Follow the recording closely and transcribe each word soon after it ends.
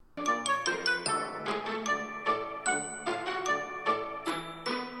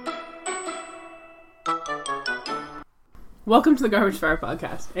Welcome to the Garbage Fire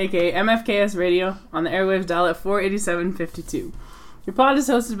Podcast, aka MFKS Radio, on the airwaves dial at 487.52. Your pod is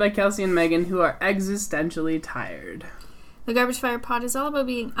hosted by Kelsey and Megan, who are existentially tired. The Garbage Fire Pod is all about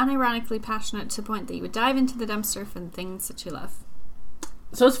being unironically passionate to the point that you would dive into the dumpster for the things that you love.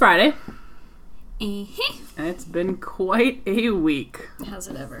 So it's Friday, Uh-huh. and it's been quite a week. Has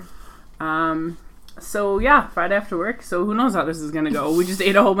it ever? So yeah, Friday after work, so who knows how this is going to go. We just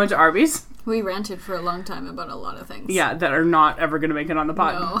ate a whole bunch of Arby's. We ranted for a long time about a lot of things. Yeah, that are not ever going to make it on the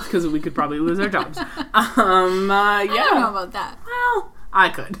pod, because we could probably lose our jobs. Yeah. I don't know about that. Well, I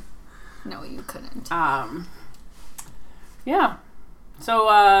could. No, you couldn't. Yeah. So,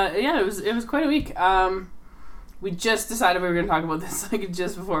 it was quite a week. We just decided we were going to talk about this like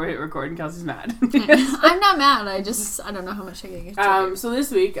just before we hit record, and Kelsey's mad. I'm not mad. I don't know how much I can get to. So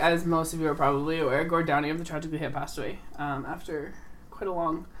this week, as most of you are probably aware, Gord Downey of the Tragically Hip passed away after quite a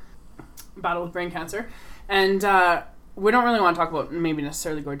long battle with brain cancer. And we don't really want to talk about maybe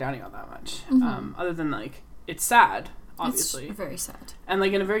necessarily Gord Downey all that much. Mm-hmm. Other than, like, it's sad, obviously. It's very sad. And,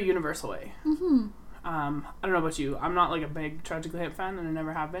 like, in a very universal way. Mm-hmm. I don't know about you. I'm not, like, a big Tragically Hip fan, and I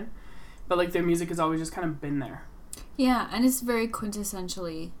never have been. But, like, their music has always just kind of been there. Yeah, and it's very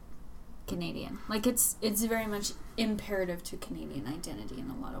quintessentially Canadian. Like, it's very much imperative to Canadian identity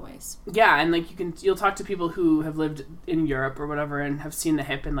in a lot of ways. Yeah, and, like, you'll talk to people who have lived in Europe or whatever and have seen the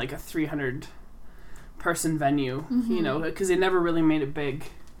Hip in, like, a 300-person venue, you know, because it never really made it big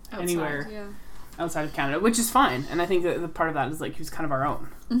anywhere outside of Canada, which is fine. And I think that the part of that is, like, he was kind of our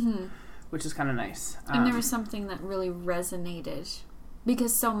own, which is kind of nice. And there was something that really resonated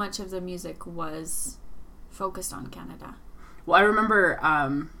because so much of the music was focused on Canada. Well, I remember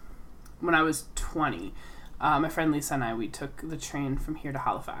when I was 20, my friend Lisa and I, we took the train from here to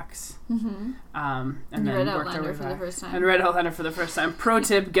Halifax. And then read worked our way Outlander for the first time. And read Outlander for the first time. Pro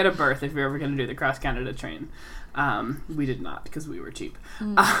tip, get a berth if you're ever going to do the cross-Canada train. We did not because we were cheap.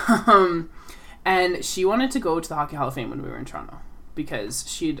 And she wanted to go to the Hockey Hall of Fame when we were in Toronto because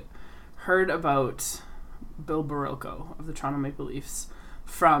she'd heard about Bill Barilko of the Toronto Maple Leafs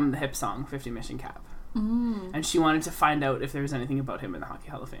from the Hip song 50 Mission Cap. And she wanted to find out if there was anything about him in the Hockey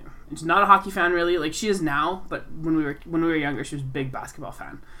Hall of Fame. And she's not a hockey fan really, like she is now, but when we were younger, she was a big basketball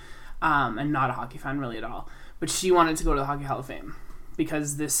fan, and not a hockey fan really at all. But she wanted to go to the Hockey Hall of Fame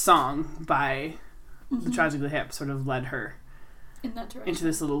because this song by the Tragically Hip sort of led her in that direction into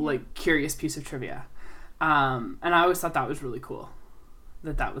this little like curious piece of trivia. And I always thought that was really cool,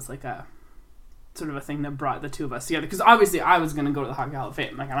 that was like a sort of a thing that brought the two of us together, because obviously I was going to go to the Hockey Hall of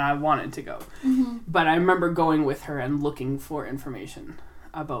Fame, like, and I wanted to go, but I remember going with her and looking for information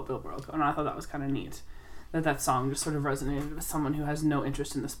about Bill Barilko, and I thought that was kind of neat, that song just sort of resonated with someone who has no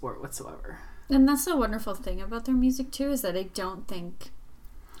interest in the sport whatsoever. And that's the wonderful thing about their music too, is that I don't think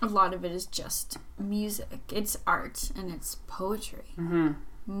a lot of it is just music. It's art and it's poetry,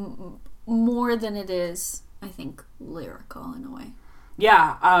 more than it is, I think, lyrical in a way.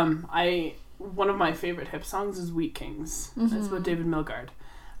 Yeah, one of my favorite Hip songs is Wheat Kings. That's about David Milgaard.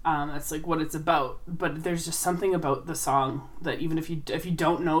 That's like what it's about. But there's just something about the song that even if you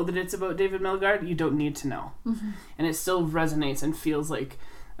don't know that it's about David Milgaard, you don't need to know. And it still resonates and feels like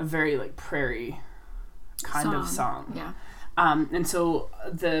a very like prairie kind of song. Yeah. And so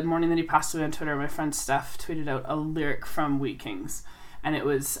the morning that he passed away on Twitter, my friend Steph tweeted out a lyric from Wheat Kings, and it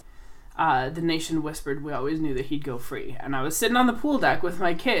was, the nation whispered we always knew that he'd go free. And I was sitting on the pool deck with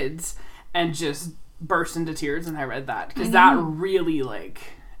my kids and just burst into tears when I read that, because that really, like,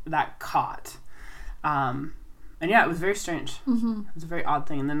 that caught. And yeah, it was very strange. It was a very odd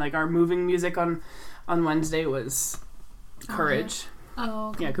thing. And then, like, our moving music on Wednesday was Courage. Oh,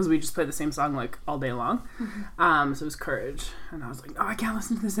 okay. Yeah, because we just played the same song, like, all day long. So it was Courage. And I was like, oh, I can't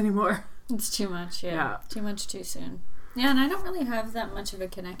listen to this anymore. It's too much, yeah. Too much too soon. Yeah, and I don't really have that much of a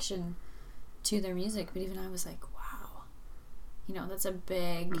connection to their music, but even I was like, wow. You know, that's a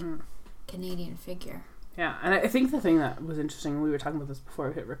big Canadian figure. Yeah, and I think the thing that was interesting, and we were talking about this before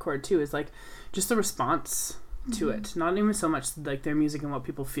we hit record too, is like just the response to it. Not even so much like their music and what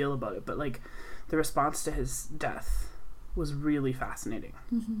people feel about it, but like the response to his death was really fascinating.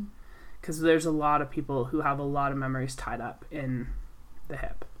 Because there's a lot of people who have a lot of memories tied up in the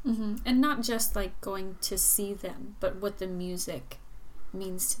Hip. And not just like going to see them, but what the music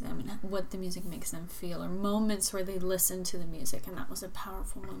means to them and what the music makes them feel, or moments where they listen to the music and that was a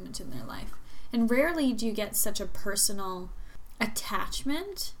powerful moment in their life. And rarely do you get such a personal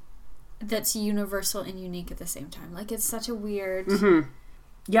attachment that's universal and unique at the same time. Like, it's such a weird...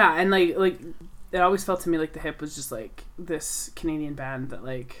 Yeah, and like it always felt to me like the Hip was just like this Canadian band that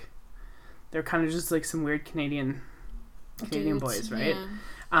like they're kind of just like some weird Canadian Dudes, boys, right?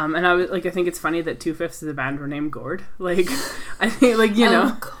 And I think it's funny that 2/5 of the band were named Gord. Like, I think, like, you know,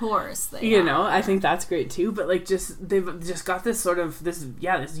 of course they you are. know, I think that's great too. But like, they've just got this sort of this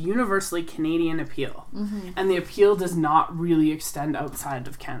universally Canadian appeal, and the appeal does not really extend outside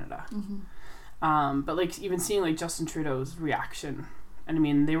of Canada. But like, even seeing like Justin Trudeau's reaction, and I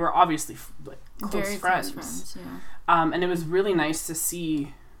mean, they were obviously like close friends. Yeah. And it was really nice to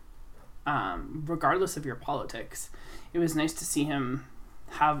see, regardless of your politics, it was nice to see him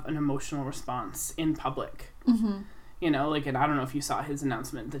have an emotional response in public. You know, like, and I don't know if you saw his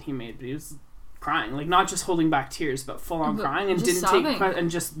announcement that he made, but he was crying, like, not just holding back tears, but full on crying, and didn't take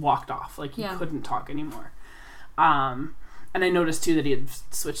and just walked off, like he couldn't talk anymore. And I noticed too that he had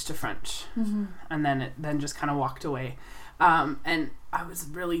switched to French, and then just kind of walked away. And I was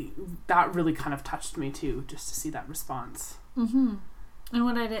that really kind of touched me too, just to see that response. And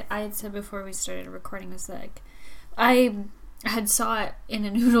what I had said before we started recording was like, I had saw it in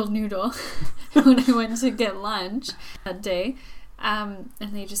a noodle when I went to get lunch that day, and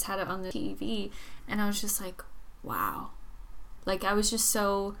they just had it on the TV, and I was just like, wow. Like, I was just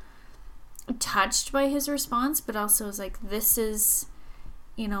so touched by his response, but also was like, this is,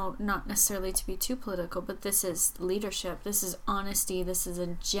 you know, not necessarily to be too political, but this is leadership, this is honesty, this is a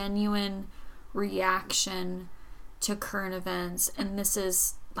genuine reaction to current events, and this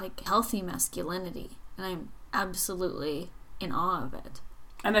is like healthy masculinity, and I'm absolutely in awe of it.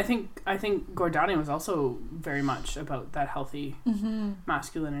 And I think Gord Downie was also very much about that healthy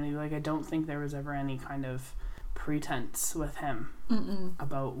masculinity. Like, I don't think there was ever any kind of pretense with him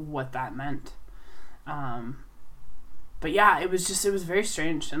about what that meant. But yeah, it was very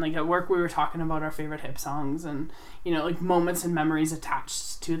strange. And like, at work we were talking about our favorite hip songs, and, you know, like, moments and memories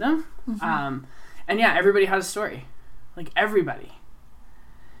attached to them. And yeah, everybody had a story. Like, everybody.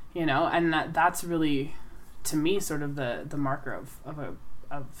 You know, and that's really, to me, sort of the marker of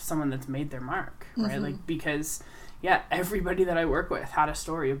someone that's made their mark, right? Like, because yeah, everybody that I work with had a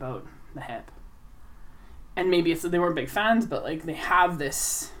story about the hip, and maybe they weren't big fans, but like, they have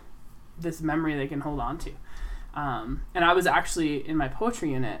this memory they can hold on to. And I was actually, in my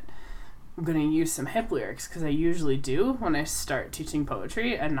poetry unit, I'm going to use some hip lyrics, because I usually do when I start teaching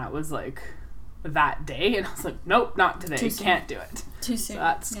poetry, and that was like that day, and I was like, nope, not today, can't do it. Too soon. So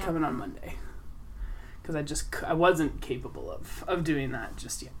that's coming on Monday, because I wasn't capable of doing that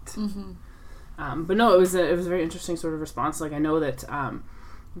just yet. But no, it was a very interesting sort of response. Like, I know that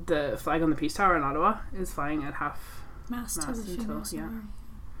the flag on the Peace Tower in Ottawa is flying at half mast until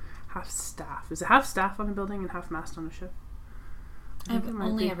half staff. Is it half staff on a building and half mast on a ship? I've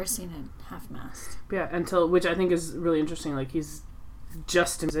only ever seen it half mast. Yeah, which I think is really interesting. Like, he's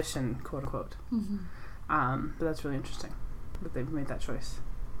just a musician, quote unquote. But that's really interesting that they've made that choice.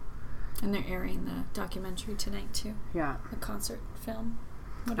 And they're airing the documentary tonight too. Yeah. The concert film.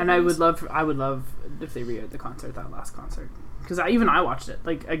 And I would love if they re-aired the concert, that last concert, because I watched it.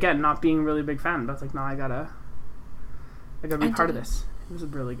 Like, again, not being a really big fan, but I was like, no, I gotta be part of this. It was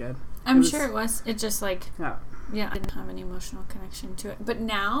really good. I'm sure it was. It just like I didn't have any emotional connection to it. But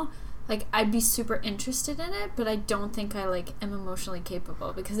now, like, I'd be super interested in it, but I don't think I like am emotionally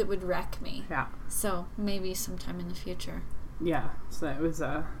capable, because it would wreck me. Yeah. So maybe sometime in the future. Yeah, so that was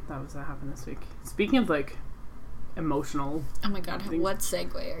that happened this week. Speaking of like emotional. Oh my god, things, what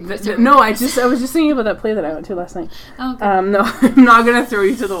segue are you? No, I was just thinking about that play that I went to last night. Oh, okay. No, I'm not gonna throw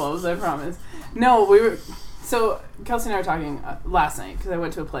you to the wolves, I promise. No, so Kelsey and I were talking last night, because I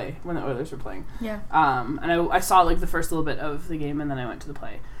went to a play when the Oilers were playing. Yeah. And I saw like the first little bit of the game, and then I went to the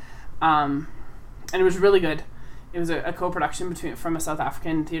play. And it was really good. It was a co-production from a South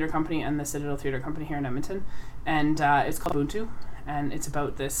African theatre company and the Citadel Theatre Company here in Edmonton. And it's called Ubuntu. And it's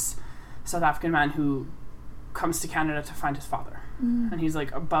about this South African man who comes to Canada to find his father. And he's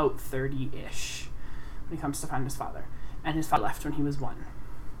like about 30-ish when he comes to find his father. And his father left when he was 1.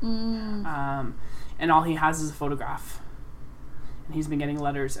 And all he has is a photograph. And he's been getting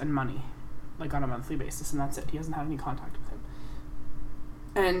letters and money, like, on a monthly basis. And that's it. He doesn't have any contact with him.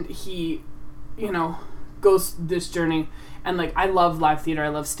 And he, you know, goes this journey, and like, I love live theater, I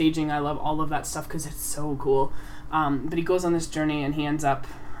love staging, I love all of that stuff because it's so cool. But he goes on this journey, and he ends up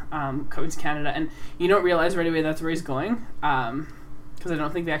coming to Canada, and you don't realize right away that's where he's going, because I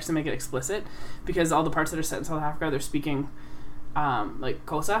don't think they actually make it explicit, because all the parts that are set in South Africa, they're speaking like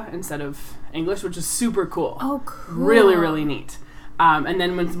Xhosa instead of English, which is super cool. Oh, cool. Really, really neat. And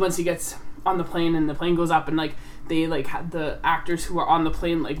then once he gets on the plane, and the plane goes up, and like, they like had the actors who are on the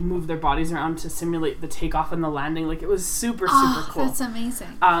plane like move their bodies around to simulate the takeoff and the landing. Like, it was super cool. That's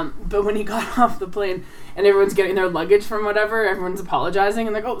amazing. But when he got off the plane and everyone's getting their luggage from whatever, everyone's apologizing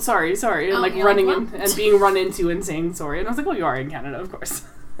and like, oh, sorry, and like running in and being run into and saying sorry. And I was like, well, you are in Canada, of course.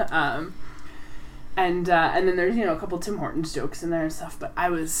 And then there's, a couple Tim Hortons jokes in there and stuff. But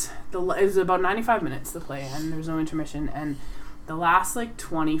it was about 95 minutes to play, and there was no intermission. And the last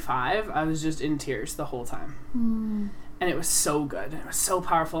 25, I was just in tears the whole time. And it was so good. It was so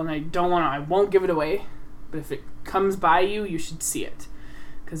powerful, and I won't give it away. But if it comes by you, you should see it,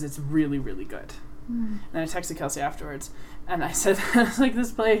 because it's really, really good. And I texted Kelsey afterwards, and I said,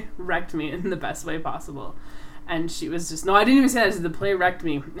 this play wrecked me in the best way possible. And she was just, no, I didn't even say that. I said, the play wrecked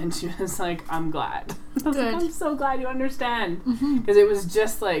me. And she was like, I'm glad. I was like, I'm so glad you understand. Because it was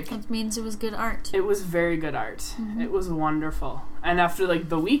just It means it was good art. It was very good art. It was wonderful. And after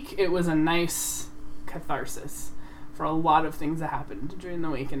the week, it was a nice catharsis for a lot of things that happened during the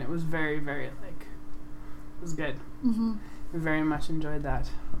week. And it was very, very, it was good. I very much enjoyed that.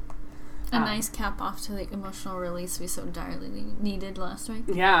 A nice cap off to the emotional release we so direly needed last week.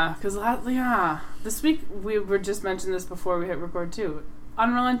 Yeah, because this week we were just mentioned this before we hit record too.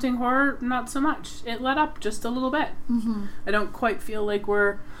 Unrelenting horror, not so much. It let up just a little bit. I don't quite feel like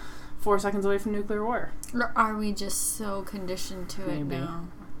we're 4 seconds away from nuclear war. Or are we just so conditioned to it now?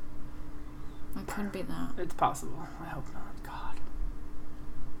 It could be that. It's possible. I hope not. God.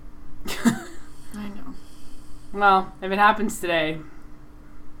 I know. Well, if it happens today,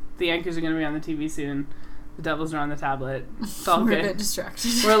 the Yankees are going to be on the TV soon. The Devils are on the tablet. It's all We're good. a bit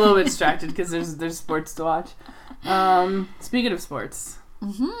distracted. We're a little bit distracted because there's sports to watch. Speaking of sports,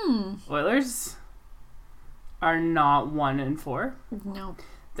 Oilers are not 1-4. No.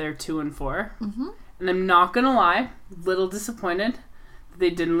 They're 2-4. And I'm not going to lie, little disappointed that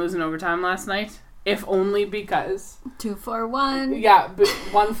they didn't lose in overtime last night. If only because 2-for-1. Yeah, but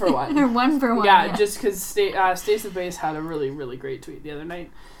 1-for-1. Or 1-for-1. Yeah, just because Stacey Bass had a really, really great tweet the other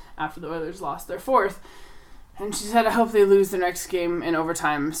night after the Oilers lost their 4th. And she said, I hope they lose their next game in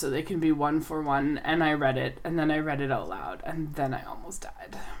overtime so they can be 1-for-1. And I read it, and then I read it out loud, and then I almost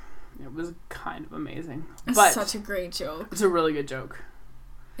died. It was kind of amazing. It's such a great joke. It's a really good joke.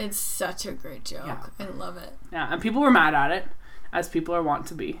 It's such a great joke. Yeah. I love it. Yeah, and people were mad at it, as people are wont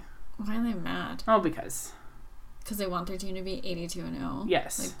to be. Why are they mad? Oh, because they want their team to be 82-0.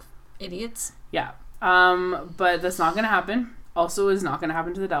 Yes. Like idiots. Yeah. But that's not going to happen. Also, is not going to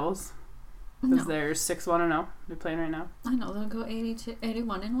happen to the Devils. Because they're 6-1-0. They're playing right now. I know. They'll go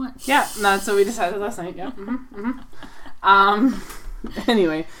 81-1. Yeah. That's what we decided last night. Yeah.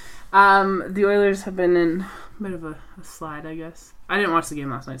 Anyway. The Oilers have been in a bit of a slide, I guess. I didn't watch the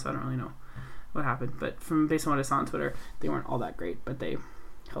game last night, so I don't really know what happened. But based on what I saw on Twitter, they weren't all that great. But they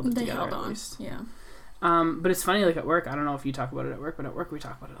held it together at least. Yeah. But it's funny, at work, I don't know if you talk about it at work, but at work we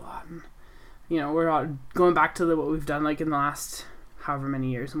talk about it a lot. And, we're all going back to what we've done, in the last however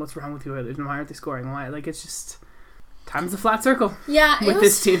many years, and what's wrong with the Oilers, and why aren't they scoring? Why? It's just, time's a flat circle. Yeah, with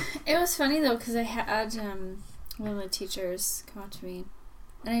this team. It was funny, though, because I had one of the teachers come up to me,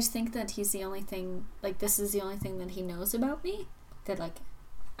 and I just think that he's the only thing, this is the only thing that he knows about me, that,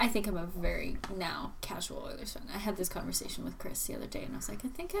 I think I'm a very, now, casual Oilers fan. I had this conversation with Chris the other day, and I was like, I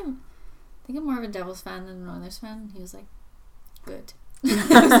think I'm more of a Devils fan than an Oilers fan. And he was like, good.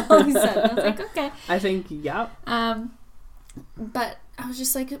 That's all he said. And I was like, okay. I think, yeah. But I was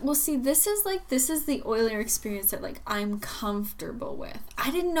just like, well, see, this is the Oiler experience that, I'm comfortable with. I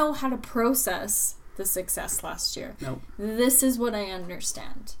didn't know how to process the success last year. Nope. This is what I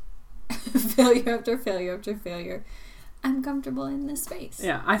understand. Failure after failure after failure. I'm comfortable in this space.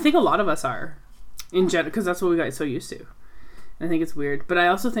 Yeah, I think a lot of us are, in general, because that's what we got so used to. And I think it's weird. But I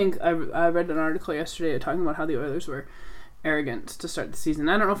also think, I read an article yesterday talking about how the Oilers were arrogant to start the season.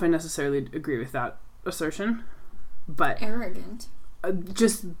 I don't know if I necessarily agree with that assertion, but... Arrogant?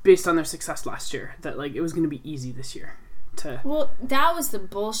 Just based on their success last year, that, it was going to be easy this year. Well, that was the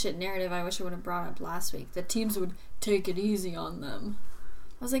bullshit narrative I wish I would have brought up last week. That teams would take it easy on them.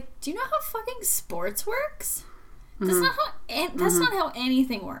 I was like, do you know how fucking sports works? That's not how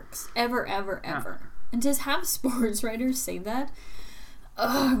anything works. Ever. Yeah. And to have sports writers say that,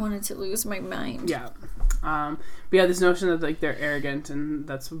 I wanted to lose my mind. Yeah. But yeah, this notion that they're arrogant, and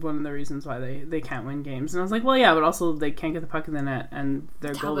that's one of the reasons why they can't win games. And I was like, well, yeah, but also they can't get the puck in the net, and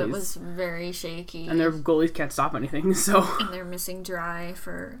their Talbot goalies was very shaky, and their goalies can't stop anything. So and they're missing Dry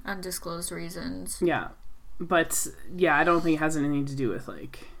for undisclosed reasons. Yeah, but yeah, I don't think it has anything to do with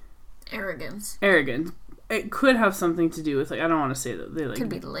arrogance. It could have something to do with I don't want to say that they could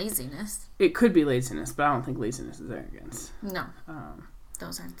be laziness. It could be laziness, but I don't think laziness is arrogance. No,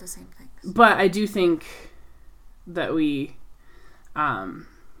 those aren't the same things. But I do think that we,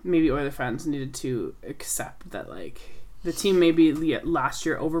 maybe Oilers fans needed to accept that the team maybe last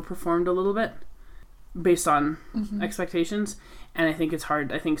year overperformed a little bit based on expectations, and I think it's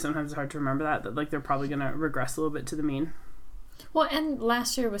hard. I think sometimes it's hard to remember that they're probably gonna regress a little bit to the mean. Well, and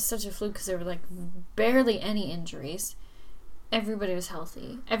last year was such a fluke because there were like barely any injuries. Everybody was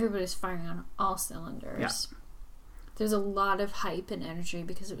healthy. Everybody was firing on all cylinders. Yeah. There's a lot of hype and energy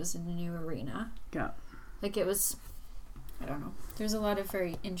because it was in a new arena. Yeah. Like it was, I don't know. There's a lot of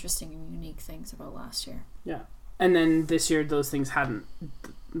very interesting and unique things about last year. Yeah. And then this year, those things hadn't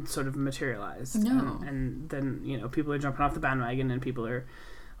sort of materialized. No. And then, you know, people are jumping off the bandwagon and people are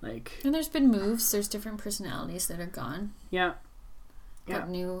like... And there's been moves. There's different personalities that are gone. Yeah. Got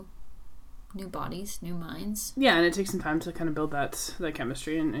new bodies, new minds. Yeah, and it takes some time to kind of build that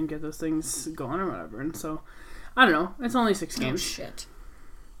chemistry and get those things going or whatever. And so, I don't know. It's only 6 games. Oh, shit.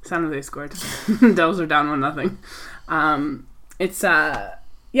 San Jose scored. Devils are down 1-0. It's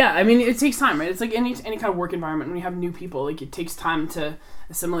yeah, I mean, it takes time, right? It's like any kind of work environment. When you have new people, like, it takes time to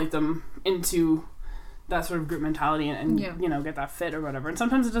assimilate them into that sort of group mentality and you know, get that fit or whatever. And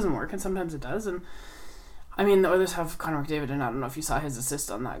sometimes it doesn't work, and sometimes it does. And I mean, the Oilers have Connor McDavid, and I don't know if you saw his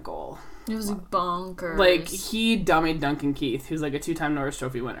assist on that goal. It was bonkers. Like, he dummied Duncan Keith, who's like a 2-time Norris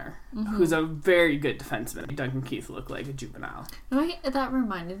Trophy winner, who's a very good defenseman. Duncan Keith looked like a juvenile. You know what that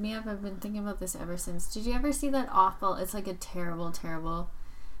reminded me of? I've been thinking about this ever since. Did you ever see that awful, it's like a terrible, terrible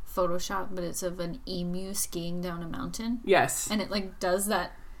Photoshop, but it's of an emu skiing down a mountain? Yes. And it like does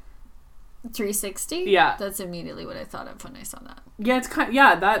that 360? Yeah. That's immediately what I thought of when I saw that. Yeah, it's kind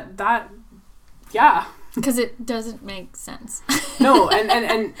of, that yeah. Because it doesn't make sense. No,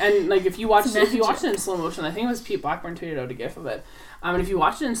 and like if you watch it in slow motion, I think it was Pete Blackburn tweeted out a gif of it. And if you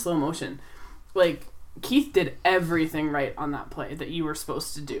watch it in slow motion, like Keith did everything right on that play that you were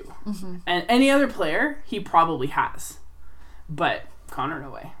supposed to do. Mm-hmm. And any other player, he probably has, but Connor, no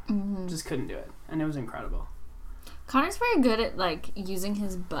way, just couldn't do it, and it was incredible. Connor's very good at like using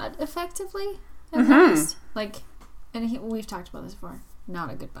his butt effectively. At least, like, and we've talked about this before.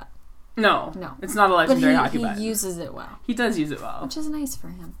 Not a good butt. No, it's not a legendary hockey butt. butt. He uses it well. He does use it well, which is nice for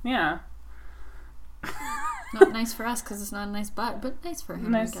him. Yeah. Not nice for us because it's not a nice butt, but nice for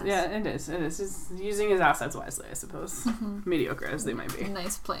him. Nice, I guess. yeah, it is. It is. He's using his assets wisely, I suppose. Mediocre as they might be.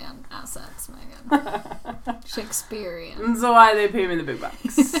 Nice play on assets, Megan. Shakespearean. And so why they pay me the big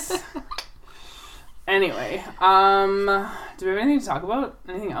bucks. Anyway, do we have anything to talk about?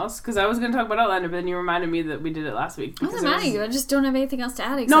 Anything else? Because I was going to talk about Outlander, but then you reminded me that we did it last week. I wasn't mad at you. I just don't have anything else to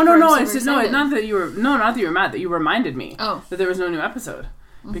add. No. It's not that you were. No, not that you were mad. That you reminded me. That there was no new episode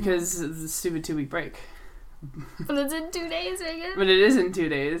because of the stupid 2-week break. But it's in 2 days, Megan. But it is in 2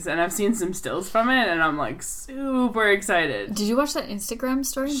 days, and I've seen some stills from it, and I'm like super excited. Did you watch that Instagram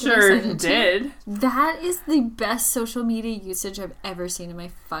story? Sure did. That is the best social media usage I've ever seen in my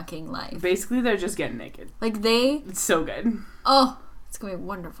fucking life. Basically, they're just getting naked. Like it's so good. Oh, it's gonna be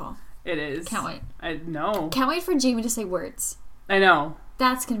wonderful. It is. Can't wait. I know. Can't wait for Jamie to say words. I know.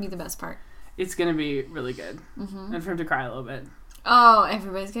 That's gonna be the best part. It's gonna be really good, and for him to cry a little bit. Oh,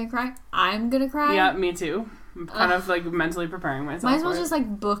 everybody's gonna cry. I'm gonna cry. Yeah, me too. I'm kind of like mentally preparing myself. Might as well just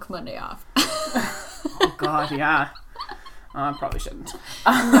like book Monday off. Oh God, yeah. I probably shouldn't.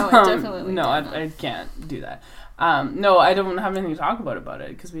 No, I definitely no, I can't do that. No, I don't have anything to talk about it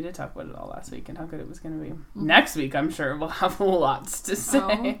because we did talk about it all last week and how good it was going to be. Next week, I'm sure we'll have lots to say.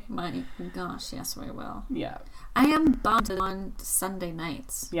 Oh my gosh, yes, we will. Yeah. I am bummed on Sunday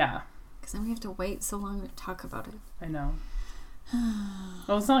nights. Yeah. Because then we have to wait so long to talk about it. I know.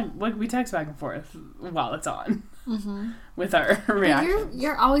 Well, it's not like we text back and forth while it's on with our reactions.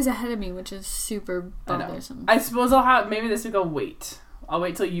 You're always ahead of me, which is super bothersome. I suppose maybe this week I'll wait. I'll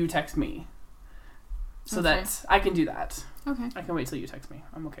wait till you text me so that I can do that. Okay. I can wait till you text me.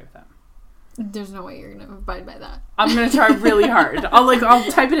 I'm okay with that. There's no way you're gonna abide by that. I'm gonna try really hard.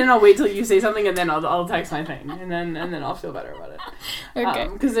 I'll type it in. I'll wait till you say something, and then I'll text my thing, and then I'll feel better about it. Okay.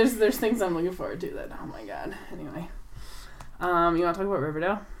 Because there's things I'm looking forward to that. Oh my God. Anyway. You want to talk about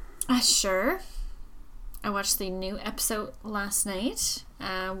Riverdale? Sure. I watched the new episode last night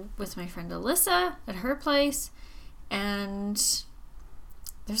with my friend Alyssa at her place, and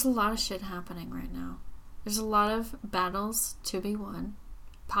there's a lot of shit happening right now. There's a lot of battles to be won.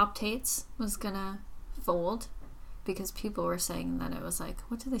 Pop-Tates was gonna fold because people were saying that it was like,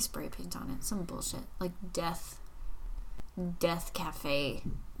 what did they spray paint on it? Some bullshit. Like Death Cafe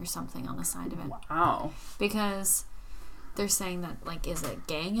or something on the side of it. Wow. Because they're saying that, like, is it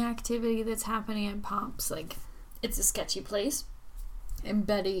gang activity that's happening at Pops? Like, it's a sketchy place. And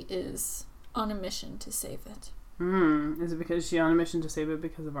Betty is on a mission to save it. Is it because she's on a mission to save it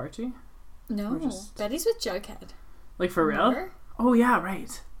because of Archie? No. Betty's with Jughead. Like, for real? Oh, yeah,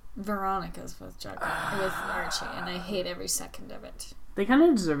 right. Veronica's with Jughead. With Archie. And I hate every second of it. They kind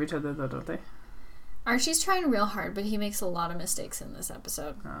of deserve each other, though, don't they? Archie's trying real hard, but he makes a lot of mistakes in this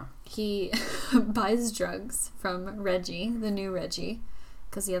episode. Oh. He buys drugs from Reggie, the new Reggie,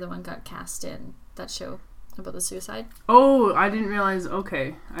 because the other one got cast in that show about the suicide. Oh, I didn't realize.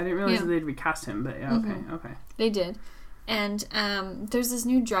 Okay, I didn't realize that they'd recast him, but yeah, okay. They did, and there's this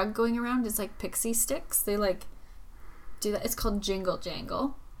new drug going around. It's like pixie sticks. They like do that. It's called Jingle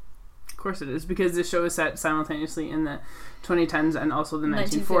Jangle. Of course it is, because the show is set simultaneously in the 2010s and also the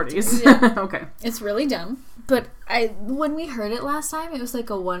 1940s. Yeah. Okay. It's really dumb. But when we heard it last time, it was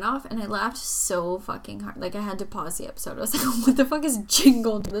like a one-off, and I laughed so fucking hard. Like, I had to pause the episode. I was like, what the fuck is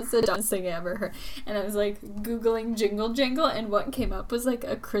Jingle? That's the dumbest thing I ever heard. And I was like, Googling Jingle Jangle, and what came up was like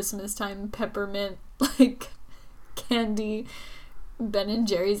a Christmas time peppermint, like, candy Ben and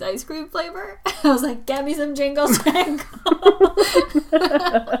Jerry's ice cream flavor. I was like, get me some Jingle Jangle.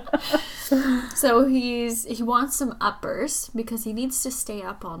 So he wants some uppers because he needs to stay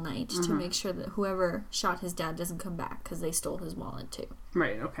up all night to make sure that whoever shot his dad doesn't come back, because they stole his wallet too.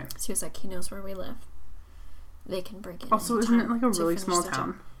 Right, okay. So he was like, he knows where we live. They can break it. Also, isn't it like a really small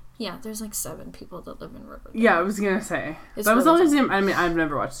town? Yeah, there's like 7 people that live in Riverdale. Yeah, I was gonna say. That was always I mean, I've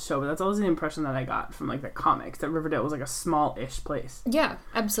never watched the show, but that's always the impression that I got from like the comics, that Riverdale was like a small-ish place. Yeah,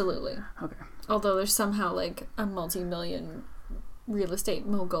 absolutely. Okay. Although there's somehow like a multi-million real estate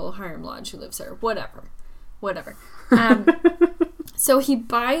mogul Hiram Lodge who lives there. Whatever. So he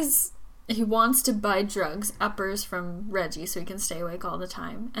wants to buy drugs, uppers from Reggie, so he can stay awake all the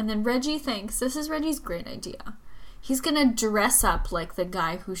time. And then Reggie thinks, this is Reggie's great idea, he's gonna dress up like the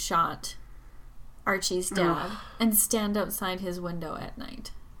guy who shot Archie's dad and stand outside his window at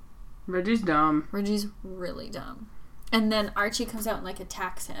night. Reggie's dumb. Reggie's really dumb. And then Archie comes out and like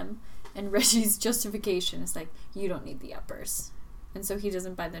attacks him, and Reggie's justification is like, you don't need the uppers. And so he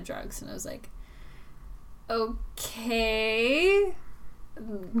doesn't buy the drugs. And I was like, okay.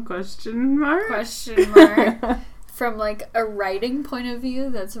 Question mark? From like a writing point of view,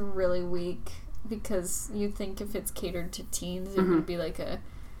 that's really weak, because you'd think if it's catered to teens, it would be like a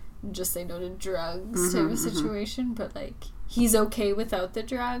just say no to drugs type of situation. But like, he's okay without the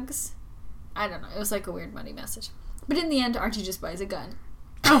drugs. I don't know. It was like a weird money message. But in the end, Archie just buys a gun.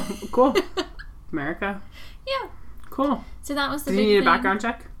 Oh, cool. America. Yeah. Cool. So that was the big thing. Did he need a background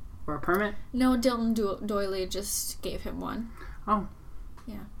check? Or a permit? No, Dilton Doily just gave him one. Oh.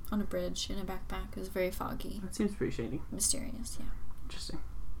 Yeah. On a bridge, in a backpack. It was very foggy. That seems pretty shady. Mysterious, yeah. Interesting.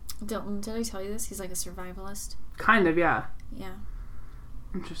 Dilton, did I tell you this? He's like a survivalist. Kind of, yeah. Yeah.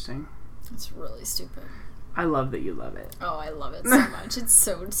 Interesting. It's really stupid. I love that you love it. Oh, I love it so much. It's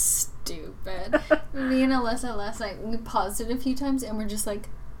so stupid. Me and Alyssa last night, we paused it a few times and we're just like,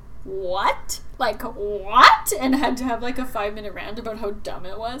 what? Like, what? And had to have like a 5-minute rant about how dumb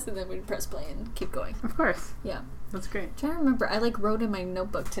it was, and then we'd press play and keep going. Of course. Yeah. That's great. I'm trying to remember. I like wrote in my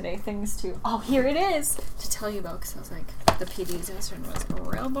notebook today things to, oh, here it is, to tell you about, because I was like, the PD's answer was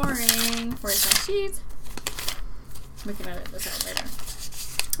real boring. Where's my sheets? We can edit this out later.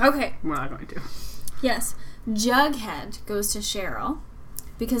 Okay. We're not going to. Yes. Jughead goes to Cheryl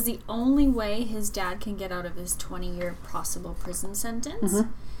because the only way his dad can get out of his 20-year possible prison sentence,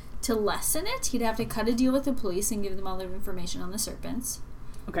 to lessen it, he'd have to cut a deal with the police and give them all their information on the serpents.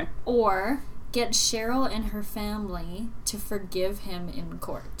 Okay. Or get Cheryl and her family to forgive him in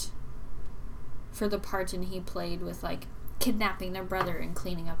court for the part he played with, like, kidnapping their brother and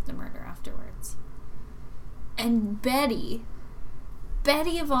cleaning up the murder afterwards. And Betty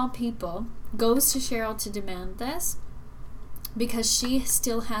of all people goes to Cheryl to demand this because she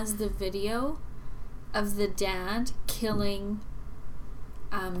still has the video of the dad killing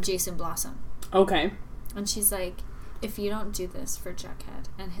Jason Blossom. Okay. And she's like, if you don't do this for Jughead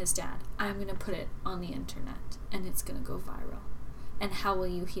and his dad, I'm going to put it on the internet and it's going to go viral. And how will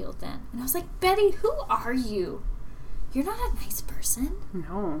you heal then? And I was like, Betty, who are you? You're not a nice person.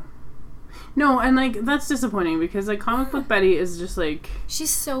 No, and like, that's disappointing because like comic book Betty is just like, she's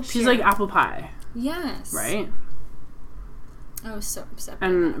so pure. She's like apple pie. Yes. Right? I was so upset by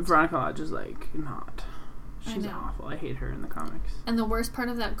and that. Veronica Lodge is like not. She's awful. I hate her in the comics. And the worst part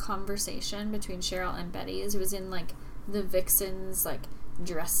of that conversation between Cheryl and Betty is it was in like the Vixen's like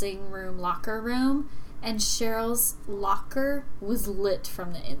dressing room, locker room, and Cheryl's locker was lit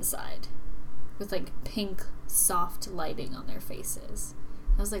from the inside with like pink soft lighting on their faces.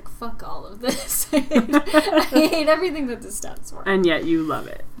 I was like, fuck all of this. I hate everything that this stands for. And yet you love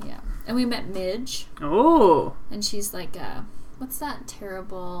it. Yeah. And we met Midge. Oh. And she's like, what's that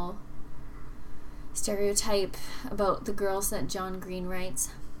terrible stereotype about the girls that John Green writes?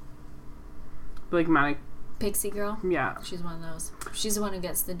 Like Manic Pixie Girl? Yeah. She's one of those. She's the one who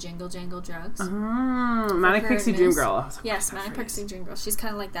gets the jingle jangle drugs. Manic Pixie Dream Girl. Yes, Manic Pixie Dream Girl. She's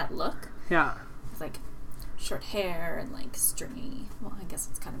kind of like that look. Yeah. like short hair and like stringy. Well, I guess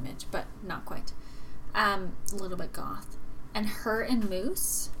it's kind of Midge, but not quite. A little bit goth. And her and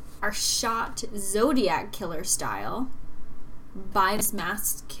Moose are shot Zodiac killer style by this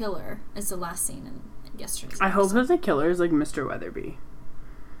masked killer as the last scene in yesterday's episode. I hope that the killer is like Mr. Weatherby.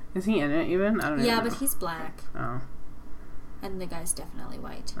 Is he in it even? I don't know. Yeah, but he's black. Oh. And the guy's definitely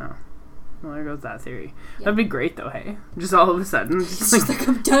white. Oh. Well, there goes that theory. Yep. That'd be great though, hey? Just all of a sudden. It's just like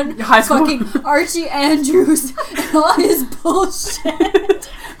I'm done high school. fucking Archie Andrews and all his bullshit.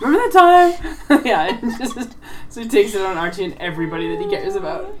 Remember that time? Yeah. So he takes it on Archie and everybody that he cares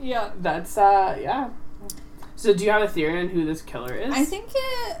about. Yeah. That's, yeah. So do you have a theory on who this killer is? I think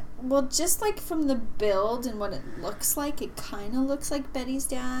well, just like from the build and what it looks like, it kind of looks like Betty's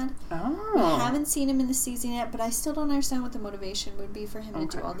dad. Oh. I haven't seen him in the season yet, but I still don't understand what the motivation would be for him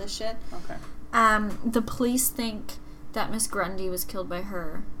to do all this shit. Okay. The police think that Miss Grundy was killed by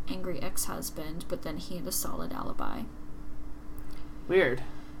her angry ex-husband, but then he had a solid alibi. Weird.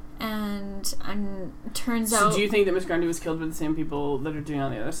 And turns So out... do you think that Miss Grundy was killed by the same people that are doing all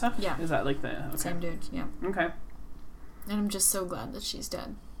the other stuff? Yeah. Is that like the... Okay. Same dude, yeah. Okay. And I'm just so glad that she's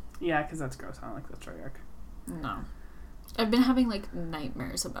dead. Yeah, because that's gross. I don't like that story arc. No. I've been having, like,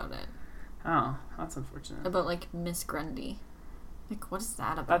 nightmares about it. Oh, that's unfortunate. About, like, Miss Grundy. Like, what is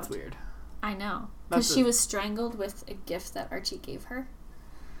that about? That's weird. I know. Because she was strangled with a gift that Archie gave her.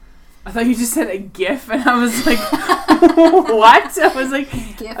 I thought you just said a GIF, and I was like, what? I was like,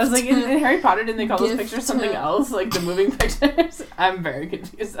 in Harry Potter, didn't they call those pictures something else? Like the moving pictures? I'm very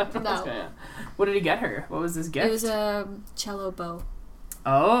confused. I don't know what's going on. What did he get her? What was this gift? It was a cello bow.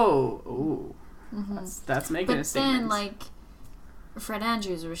 Oh. Ooh. Mm-hmm. That's making a statement. But then, like, Fred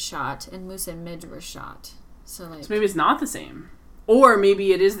Andrews was shot, and Moose and Midge were shot. So maybe it's not the same. Or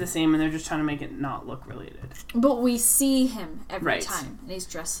maybe it is the same and they're just trying to make it not look related. But we see him every time and he's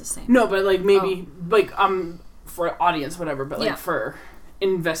dressed the same. No, but like maybe for audience whatever, but like for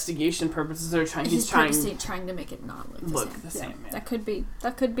investigation purposes they're trying he's trying to make it not look the same. Yeah. That could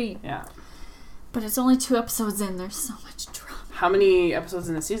be. Yeah. But it's only 2 episodes in, there's so much drama. How many episodes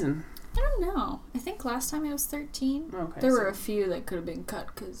in the season? I don't know. I think last time it was 13. Okay. There were a few that could have been cut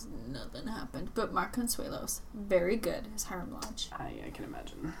because nothing happened. But Mark Consuelos, very good as Hiram Lodge. I can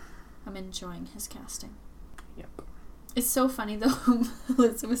imagine. I'm enjoying his casting. Yep. It's so funny though,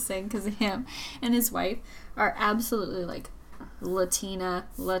 Liz was saying, because him and his wife are absolutely like Latino,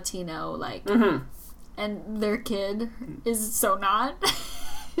 like, and their kid is so not.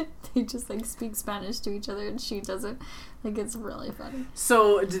 They just like speak Spanish to each other and she doesn't. Like, it's really funny.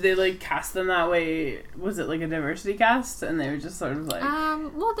 So did they like cast them that way? Was it like a diversity cast and they were just sort of like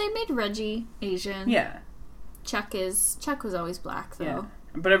well, they made Reggie Asian. Yeah. Chuck was always black though. Yeah.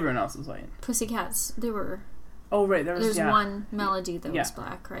 But everyone else was white. Pussycats, they were. Oh right, there's one Melody that was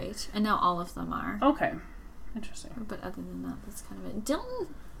black, right? And now all of them are. Okay. Interesting. But other than that, that's kind of it. Dylan,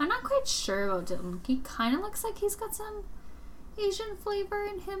 I'm not quite sure about Dylan. He kind of looks like he's got some Asian flavor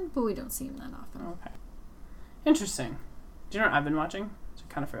in him, but we don't see him that often. Okay. Interesting. Do you know what I've been watching? Which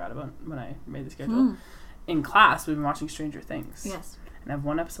I kind of forgot about when I made the schedule. In class, we've been watching Stranger Things. Yes. And I have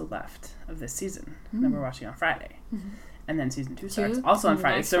 1 episode left of this season. And then we're watching on Friday. And then season 2 starts also on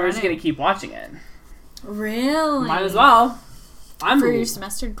Friday. So we're just going to keep watching it. Really? Might as well. For your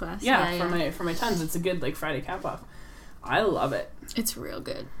semester class. Yeah, for my tons. It's a good like Friday cap off. I love it. It's real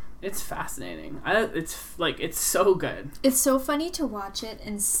good. It's fascinating. It's so good. It's so funny to watch it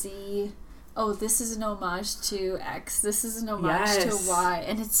and see, oh, this is an homage to X. This is an homage to Y.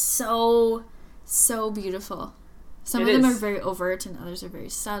 And it's so, so beautiful. Some of them are very overt and others are very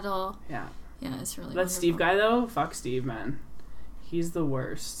subtle. Yeah. Yeah, it's really That wonderful. Steve guy, though, fuck Steve, man. He's the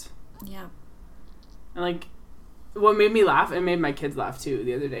worst. Yeah. And, like, what made me laugh, and made my kids laugh, too,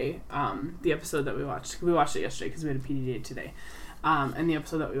 the other day, the episode that we watched it yesterday because we had a PD date today. And the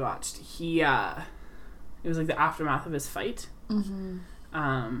episode that we watched, it was like the aftermath of his fight. And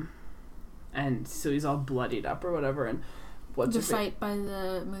so he's all bloodied up or whatever. And what's the fight by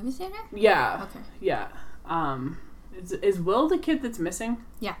the movie theater? Yeah. Okay. Yeah. Is Will the kid that's missing?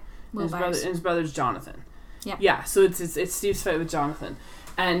 Yeah. Will his brother's Jonathan. Yeah. Yeah. So it's Steve's fight with Jonathan,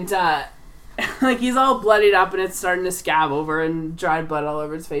 and like he's all bloodied up and it's starting to scab over and dried blood all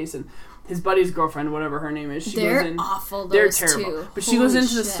over his face, and his buddy's girlfriend, whatever her name is, they're goes in. Awful. They're those terrible. Two. But she goes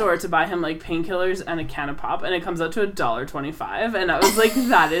into the store to buy him like painkillers and a can of pop, and it comes out to $1.25, and I was like,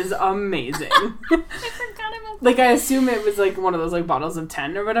 that is amazing. I forgot about that. Like I assume it was like one of those like bottles of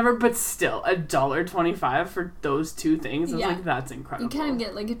 10 or whatever, but still $1.25 for those 2 things. I was like, that's incredible. You can't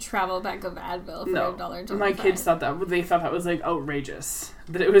get like a travel pack of Advil for $1.25. My kids thought that was like outrageous.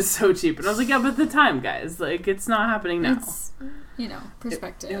 that it was so cheap. And I was like, yeah, but the time, guys. Like, it's not happening now. It's,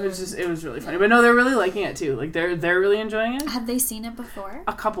 perspective. It was really funny. But no, they're really liking it, too. Like, they're really enjoying it. Had they seen it before?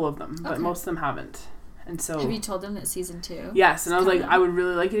 A couple of them, but most of them haven't. And so... Have you told them that season 2? Yes, and I was like, I would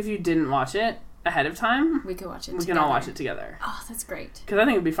really like it if you didn't watch it ahead of time. We could watch it We can all watch it together. Oh, that's great. Because I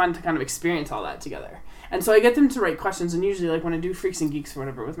think it'd be fun to kind of experience all that together. And so I get them to write questions, and usually, like, when I do Freaks and Geeks or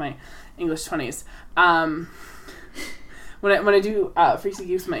whatever with my English 20s, when I do Freaks and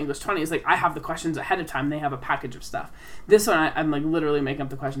Geeks with my English 20s, like, I have the questions ahead of time. They have a package of stuff. This one, I'm, like, literally making up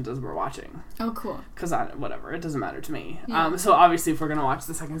the questions as we're watching. Oh, cool. Because, whatever, it doesn't matter to me. Yeah. So, obviously, if we're going to watch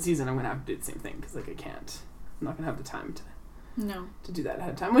the second season, I'm going to have to do the same thing, because, like, I can't. I'm not going to have the time to do that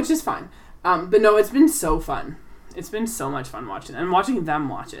ahead of time, which is fine. But, no, it's been so fun. It's been so much fun watching it. And watching them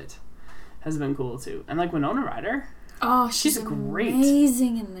watch it has been cool, too. And, like, Winona Ryder... Oh, she's great.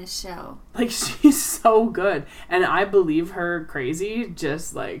 Amazing in this show. Like, she's so good. And I believe her crazy,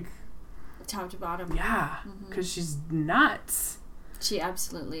 just, like... Top to bottom. Yeah. Because she's nuts. She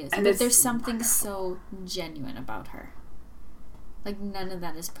absolutely is. And but there's something so genuine about her. Like, none of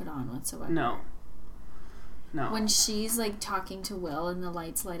that is put on whatsoever. No. When she's, like, talking to Will and the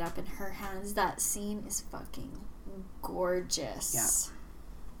lights light up in her hands, that scene is fucking gorgeous.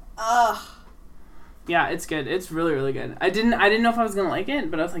 Yeah. Ugh. Yeah, it's good. It's really, really good. I didn't know if I was gonna like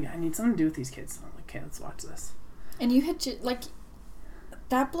it, but I was like, I need something to do with these kids. So I'm like, okay, let's watch this. And you had like,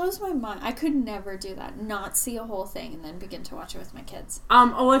 that blows my mind. I could never do that. Not see a whole thing and then begin to watch it with my kids.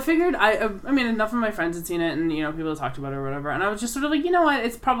 I figured I mean, enough of my friends had seen it, and people had talked about it or whatever, and I was just sort of like, you know what?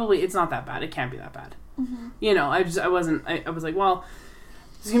 It's not that bad. It can't be that bad. I was like, well,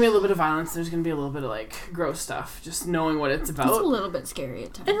 there's gonna be a little bit of violence. There's gonna be a little bit of, like, gross stuff. Just knowing what it's about. It's a little bit scary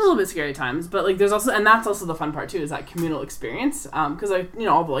at times. It's a little bit scary at times, but, like, there's also, and that's also the fun part too, is that communal experience. Because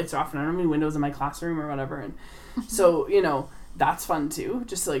all the lights are off and I don't have any windows in my classroom or whatever, and so that's fun too.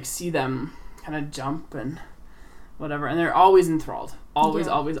 Just to, like, see them kind of jump and whatever, and they're always enthralled. Always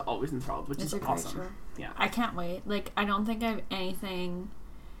enthralled, which is awesome. Yeah, I can't wait. Like, I don't think I have anything.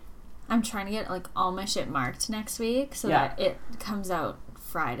 I'm trying to get, like, all my shit marked next week so that it comes out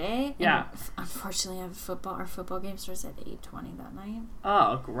Friday. Yeah. Unfortunately, I have our football game starts at 8:20 that night.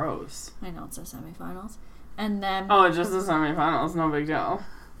 Oh, gross. I know, it's the semifinals. And then... Oh, just the semifinals. No big deal.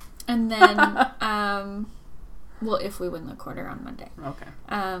 And then, well, if we win the quarter on Monday. Okay.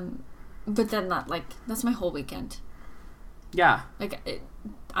 But then that's my whole weekend. Yeah. Like,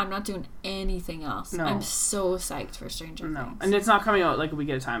 I'm not doing anything else. No. I'm so psyched for Stranger Things. And it's not coming out, like, a week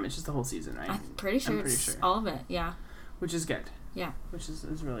at a time. It's just the whole season, right? I'm pretty sure all of it, yeah. Which is good. Yeah. Which is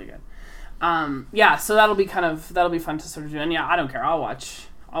really good. So that'll be fun to sort of do. And yeah, I don't care. I'll watch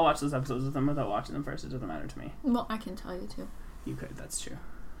those episodes with them without watching them first. It doesn't matter to me. Well, I can tell you too. You could, that's true.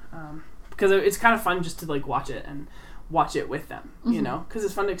 Because it's kind of fun just to, like, watch it and watch it with them, because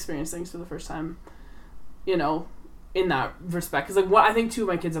it's fun to experience things for the first time, in that respect. Because, like, I think two of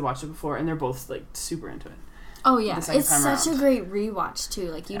my kids have watched it before and they're both, like, super into it. Oh yeah, it's such a great rewatch too.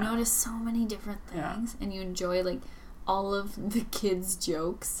 Like, you notice so many different things and you enjoy, like, all of the kids'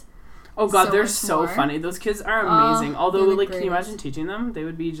 jokes. Oh god, they're so funny. Those kids are amazing. Although, like, can you imagine teaching them? They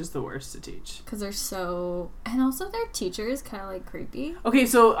would be just the worst to teach. Because they're so... And also their teacher is kind of, like, creepy. Okay,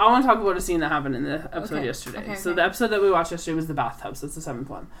 so I want to talk about a scene that happened in the episode yesterday. Okay. The episode that we watched yesterday was the bathtub, so it's the 7th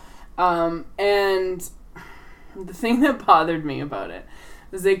one. And the thing that bothered me about it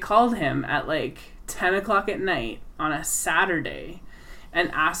was they called him at, like, 10 o'clock at night on a Saturday and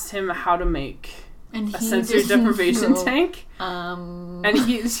asked him how to make... a sensory deprivation tank. And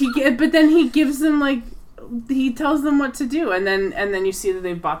but then he gives them, like, he tells them what to do, and then you see that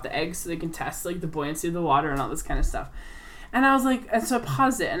they've bought the eggs so they can test, like, the buoyancy of the water and all this kind of stuff. And I was like, and so I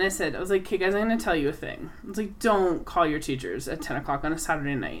paused it and I was like, okay guys, I'm going to tell you a thing. I was like, don't call your teachers at 10 o'clock on a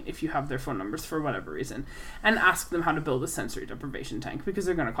Saturday night if you have their phone numbers for whatever reason and ask them how to build a sensory deprivation tank, because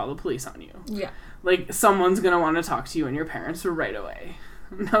they're going to call the police on you. Yeah. Like, someone's going to want to talk to you and your parents right away.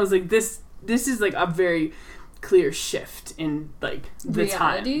 And I was like, this is, like, a very clear shift in, like, the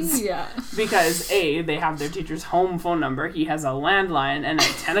times. Yeah. Because, A, they have their teacher's home phone number. He has a landline. And at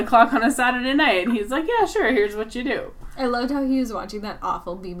 10 o'clock on a Saturday night, he's like, yeah, sure, here's what you do. I loved how he was watching that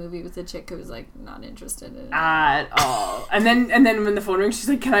awful B movie with the chick who was, like, not interested in it. At all. And then when the phone rings, she's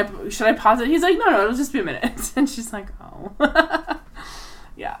like, should I pause it? He's like, no, it'll just be a minute. And she's like, oh.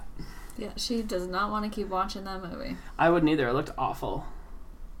 Yeah. Yeah, she does not want to keep watching that movie. I wouldn't either. It looked awful.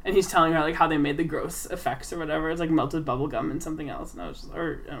 And he's telling her, like, how they made the gross effects or whatever. It's like melted bubble gum and something else. And I was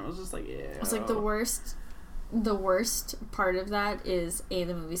just like, yeah. It's like the worst part of that is, A,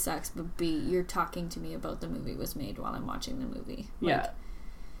 the movie sucks, but B, you're talking to me about the movie was made while I'm watching the movie. Like, yeah.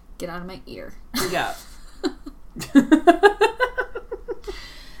 Get out of my ear. Yeah.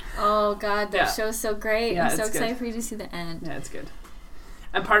 Oh god, that show's so great. Yeah, I'm so it's excited good. for you to see the end. Yeah, it's good.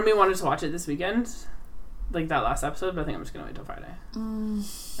 And part of me wanted to watch it this weekend, like that last episode, but I think I'm just going to wait till Friday and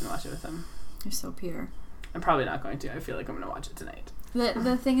watch it with him. You're so pure. I'm probably not going to. I feel like I'm going to watch it tonight.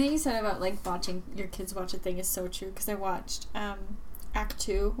 The thing that you said about like watching your kids watch a thing is so true, because I watched Act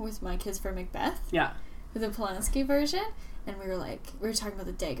 2 with my kids for Macbeth. Yeah. With the Polanski version, and we were talking about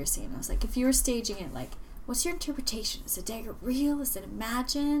the dagger scene. I was like, if you were staging it, like, what's your interpretation? Is the dagger real? Is it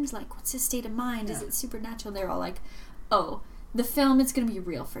imagined? Like, what's his state of mind? Is it supernatural? They're all like, oh, the film, it's gonna be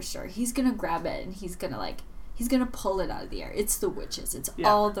real for sure. He's gonna grab it and he's gonna pull it out of the air. It's the witches. It's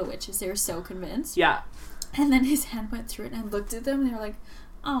all the witches. They were so convinced. Yeah. And then his hand went through it, and I looked at them, and they were like,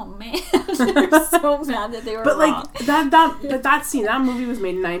 oh man. They were so mad that they were wrong. Like, that scene, that movie was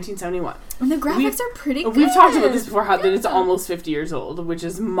made in 1971. And the graphics are pretty good. We've talked about this before, how that it's almost 50 years old, which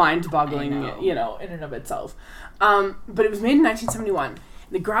is mind-boggling, in and of itself. But it was made in 1971.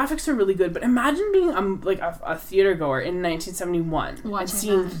 The graphics are really good, but imagine being a theater goer in 1971 and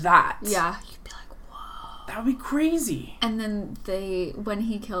seeing that. Yeah, you'd be like, whoa. That would be crazy. And then when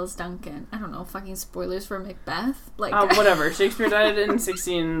he kills Duncan, I don't know, fucking spoilers for Macbeth. Like, whatever. Shakespeare died in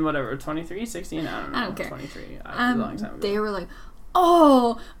 23, 16, I don't know. I don't care. 23. A long time ago. They were like,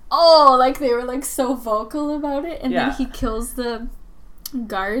 like they were like so vocal about it, and then he kills the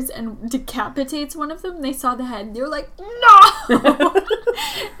guards and decapitates one of them. They saw the head and they were like, no.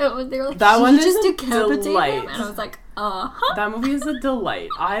 They were like, that one is just a decapitated delight. him? And I was like, that movie is a delight.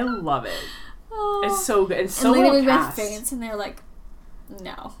 I love it. It's so good. It's so well cast. And Lady Macbeth faints, and they're like,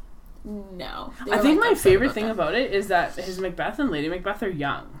 no. I think my favorite thing about it is that his Macbeth and Lady Macbeth are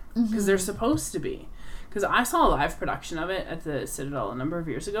young, because they're supposed to be. Because I saw a live production of it at the Citadel a number of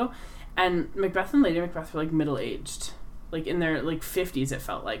years ago, and Macbeth and Lady Macbeth were like middle-aged, like in their like 50s. It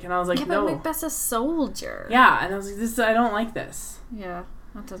felt like, and I was like, yeah, no. But Macbeth's a soldier. Yeah, and I was like, this. I don't like this. Yeah,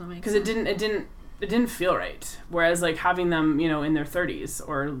 that doesn't make sense. Because it didn't feel right. Whereas like having them, in their 30s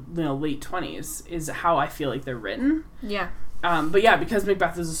or late 20s is how I feel like they're written. Yeah. But yeah, because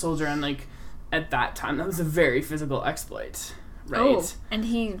Macbeth is a soldier, and like at that time that was a very physical exploit, right? Oh, and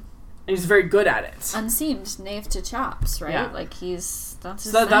he's very good at it. Unseamed, knave to chops, right? Yeah. Like that's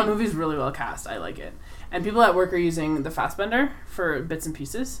his that movie's really well cast. I like it. And people at work are using the Fassbender for bits and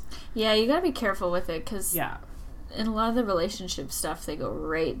pieces. Yeah, you gotta be careful with it, because in a lot of the relationship stuff, they go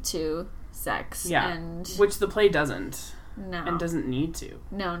right to sex. Yeah, and which the play doesn't. No. And doesn't need to.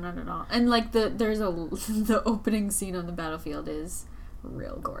 No, not at all. And like the opening scene on the battlefield is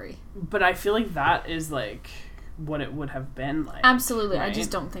real gory. But I feel like that is like what it would have been like. Absolutely. Right? I just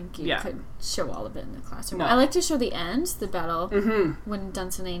don't think you could show all of it in the classroom. No. I like to show the end, the battle, when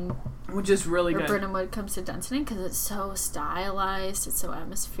Dunsinane, which is really good. Brynamwood comes to Dunsinane, because it's so stylized, it's so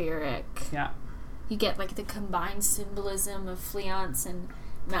atmospheric. Yeah. You get like the combined symbolism of Fleance and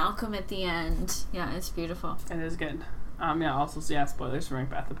Malcolm at the end. Yeah, it's beautiful. It is good. Spoilers for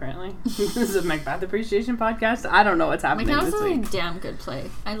Macbeth, apparently. This is a Macbeth appreciation podcast. I don't know what's happening this week. Macbeth's a damn good play.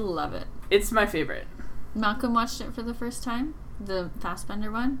 I love it. It's my favorite. Malcolm watched it for the first time, the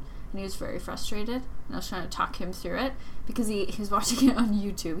Fassbender one, and he was very frustrated. And I was trying to talk him through it, because he was watching it on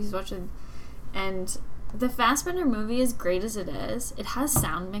YouTube. And the Fassbender movie, as great as it is, it has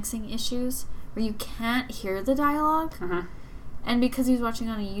sound mixing issues where you can't hear the dialogue. Mm-hmm. And because he was watching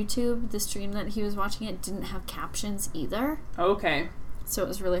on a YouTube, the stream that he was watching it didn't have captions either. Okay. So it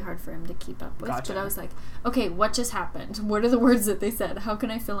was really hard for him to keep up with. Gotcha. But I was like, okay, what just happened? What are the words that they said? How can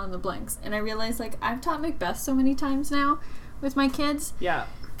I fill in the blanks? And I realized, like, I've taught Macbeth so many times now with my kids. Yeah.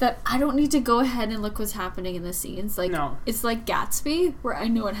 That I don't need to go ahead and look what's happening in the scenes. Like, no. It's like Gatsby, where I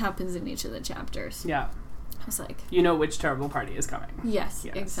know what happens in each of the chapters. Yeah. I was like, you know which terrible party is coming. Yes.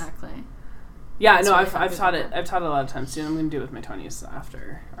 Exactly. Yeah, no, really I've taught it. I've taught it a lot of times too. I'm going to do it with my 20s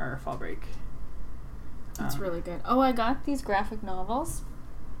after our fall break. It's really good. Oh, I got these graphic novels.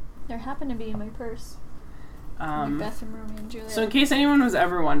 They happen to be in my purse. Macbeth and Romeo and Juliet. So in case anyone was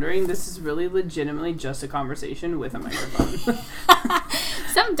ever wondering, this is really legitimately just a conversation with a microphone.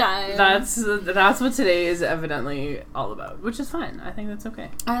 Sometimes. That's what today is evidently all about, which is fine. I think that's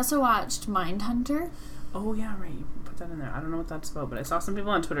okay. I also watched Mindhunter. Oh, yeah, right. You put that in there. I don't know what that's about, but I saw some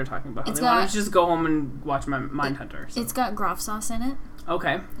people on Twitter talking about how they wanted to just go home and watch Mindhunter. So. It's got Groff sauce in it.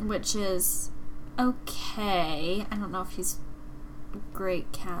 Okay. Which is okay. I don't know if he's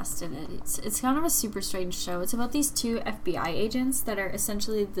great cast in it. It's kind of a super strange show. It's about these two FBI agents that are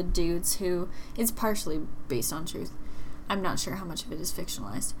essentially the dudes who... It's partially based on truth. I'm not sure how much of it is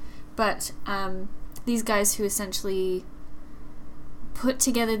fictionalized. But these guys who essentially put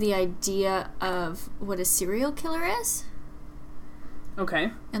together the idea of what a serial killer is.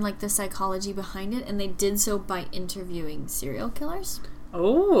 Okay. And like the psychology behind it, and they did so by interviewing serial killers.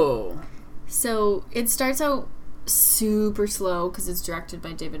 Oh. So it starts out super slow because it's directed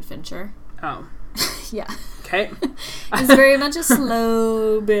by David Fincher. Oh. Yeah. Okay. It's very much a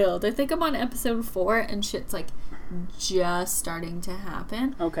slow build. I think I'm on episode 4 and shit's like just starting to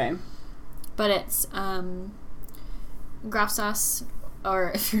happen. Okay. But it's Graf Sauce,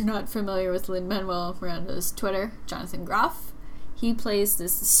 or if you're not familiar with Lin-Manuel Miranda's Twitter, Jonathan Groff. He plays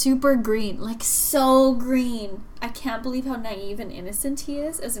this super green, like so green. I can't believe how naive and innocent he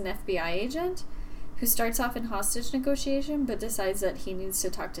is as an FBI agent who starts off in hostage negotiation but decides that he needs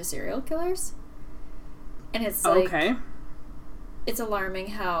to talk to serial killers. And it's like, okay. It's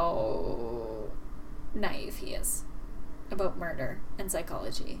alarming how naive he is about murder and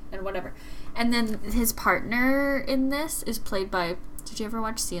psychology and whatever. And then his partner in this is played by, did you ever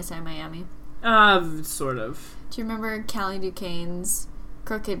watch CSI Miami? Sort of. Do you remember Callie Duquesne's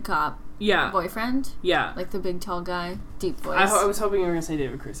crooked cop boyfriend? Yeah. Like the big tall guy, deep voice. I was hoping you were going to say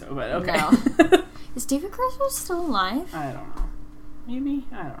David Crusoe, but okay. No. Is David Crusoe still alive? I don't know. Maybe?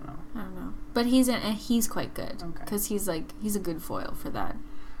 I don't know. But he's quite good. Okay. Because he's a good foil for that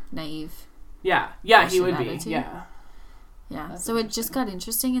naive. Yeah, he would attitude. be. Yeah. Yeah. That's so it just got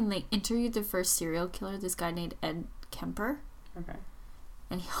interesting, and they interviewed the first serial killer, this guy named Ed Kemper. Okay.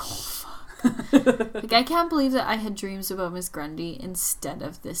 And like, I can't believe that I had dreams about Miss Grundy instead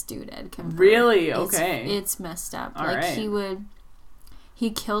of this dude, Ed Kemper. Really? Okay. It's messed up. All like, right.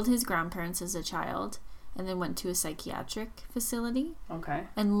 he killed his grandparents as a child and then went to a psychiatric facility. Okay.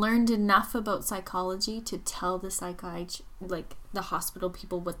 And learned enough about psychology to tell the the hospital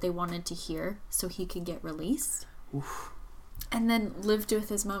people what they wanted to hear so he could get released. Oof. And then lived with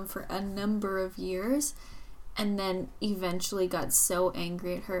his mom for a number of years. And then eventually got so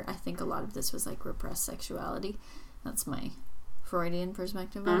angry at her. I think a lot of this was like repressed sexuality. That's my Freudian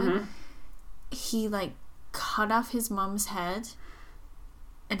perspective of it. He like cut off his mom's head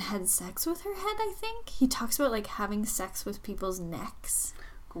and had sex with her head, I think. He talks about like having sex with people's necks.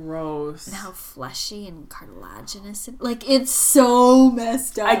 Gross. And how fleshy and cartilaginous like, it's so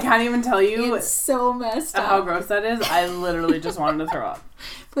messed up. I can't even tell you it's so messed up how gross that is. I literally just wanted to throw up.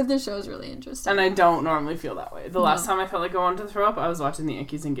 But the show's really interesting. And I don't normally feel that way. The last time I felt like I wanted to throw up, I was watching the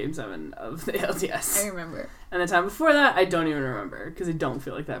Yankees in Game 7 of the ALDS. I remember. And the time before that, I don't even remember because I don't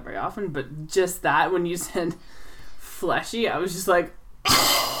feel like that very often. But just that, when you said fleshy, I was just like...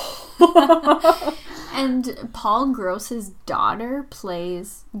 And Paul Gross's daughter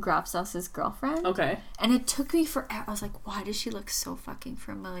plays Graf Sauce's girlfriend. Okay. And it took me forever. I was like, why does she look so fucking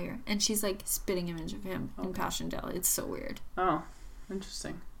familiar? And she's like spitting image of him in Passchendaele. It's so weird. Oh,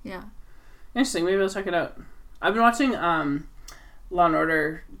 interesting. Yeah. Interesting. Maybe I'll check it out. I've been watching Law and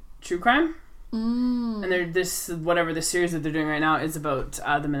Order True Crime. And they're this series that they're doing right now is about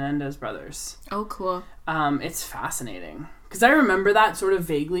the Menendez brothers. Oh, cool. It's fascinating. Because I remember that sort of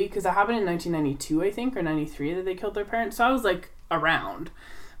vaguely, because that happened in 1992, I think, or 93, that they killed their parents. So I was, like, around,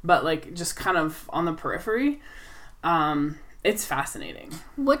 but, like, just kind of on the periphery. It's fascinating.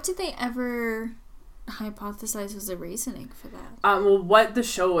 What did they ever hypothesize was the reasoning for that? Well, what the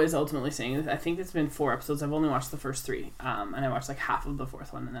show is ultimately saying is, I think it's been 4 episodes. I've only watched the first 3, and I watched, like, half of the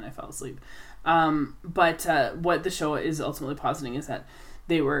 4th one, and then I fell asleep. But what the show is ultimately positing is that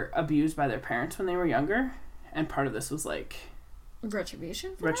they were abused by their parents when they were younger. And part of this was, like...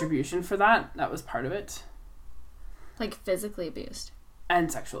 Retribution for that? That was part of it. Like, physically abused? And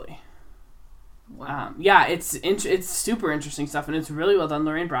sexually. Wow. Yeah, it's super interesting stuff, and it's really well done.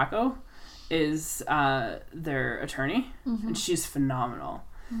 Lorraine Bracco is their attorney, and she's phenomenal.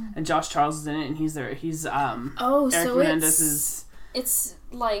 And Josh Charles is in it, and he's Eric Menendez's... It's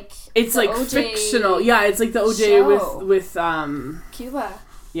like... It's like OJ fictional. Yeah, it's like the OJ show. with Cuba.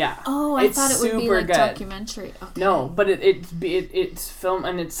 Yeah. Oh, I thought it would be like good. Documentary. Okay. No, but it's film,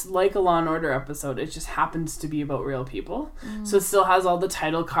 and it's like a Law and Order episode. It just happens to be about real people. So it still has all the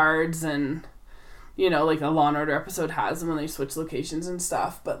title cards and, you know, like a Law and Order episode has them when they switch locations and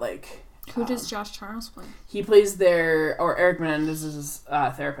stuff. But like, who does Josh Charles play? He plays Eric Menendez's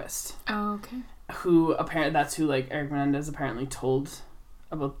therapist. Oh, okay. Who apparently that's who like Eric Menendez apparently told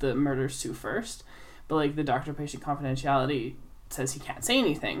about the murders to first, but like the doctor-patient confidentiality says he can't say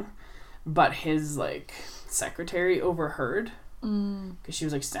anything, but his like secretary overheard because she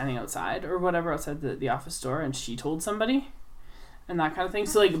was like standing outside or whatever outside the office door, and she told somebody and that kind of thing.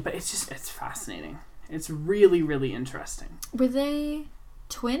 So like, but it's fascinating. It's really, really interesting. Were they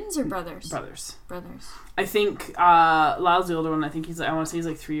twins or brothers? Brothers. I think Lyle's the older one. I think I want to say he's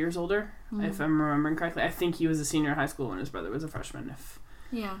like 3 years older, if I'm remembering correctly. I think he was a senior in high school when his brother was a freshman, if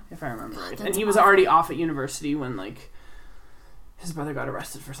I remember right. And he was already off at university when like his brother got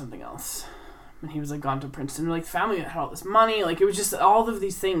arrested for something else. And he was like gone to Princeton. Like family had all this money. Like it was just all of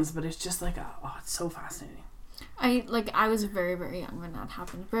these things. But it's just like, oh, it's so fascinating. I was very, very young when that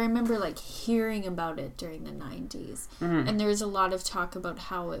happened. But I remember like hearing about it during the 90s. Mm-hmm. And there was a lot of talk about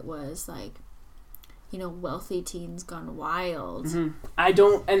how it was like, you know, wealthy teens gone wild. Mm-hmm. I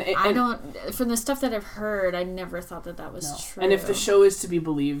don't, from the stuff that I've heard, I never thought that was true. And if the show is to be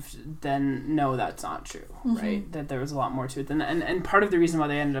believed, then no, that's not true, Mm-hmm. right? That there was a lot more to it than, and part of the reason why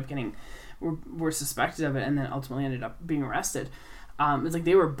they ended up were suspected of it and then ultimately ended up being arrested, is like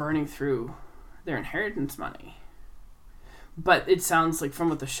they were burning through their inheritance money. But it sounds like from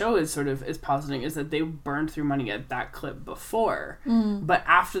what the show is positing is that they burned through money at that clip before. Mm. But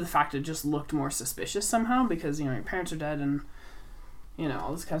after the fact, it just looked more suspicious somehow because, you know, your parents are dead and, you know,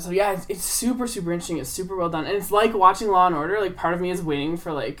 all this kind of stuff. Yeah, it's super, super interesting. It's super well done. And it's like watching Law & Order. Like, part of me is waiting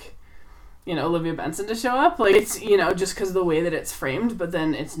for, like, you know, Olivia Benson to show up. Like, it's, you know, just because of the way that it's framed. But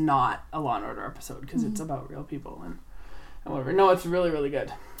then it's not a Law & Order episode because it's about real people and whatever. No, it's really, really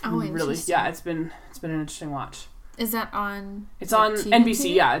good. Oh, really, yeah, it's been an interesting watch. Is that on? It's on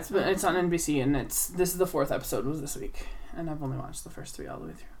NBC. Yeah, it's on NBC, and this is the 4th episode was this week, and I've only watched the first 3 all the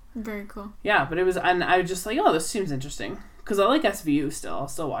way through. Very cool. Yeah, but it was, and I was just like, oh, this seems interesting because I like SVU still. I'll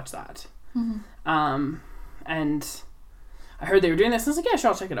still watch that. Mm-hmm. And I heard they were doing this, and I was like, yeah,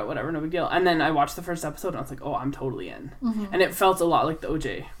 sure, I'll check it out. Whatever, no big deal. And then I watched the first episode, and I was like, oh, I'm totally in. Mm-hmm. And it felt a lot like the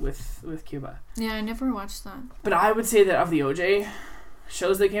OJ with Cuba. Yeah, I never watched that. But I would say that of the OJ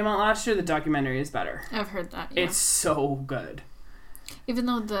shows that came out last year, the documentary is better. I've heard that. Yeah. It's so good. Even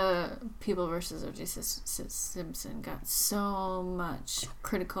though the People versus O.J. Simpson got so much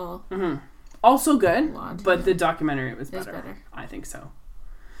critical. Mm-hmm. Also good, laud, but yeah. the documentary was It better. was better. I think so.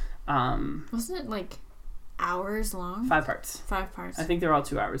 Wasn't it like hours long? 5 parts. 5 parts. I think they're all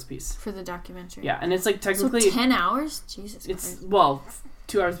 2 hours piece. For the documentary. Yeah, and it's like technically... So 10 hours? Jesus It's, Christ. well,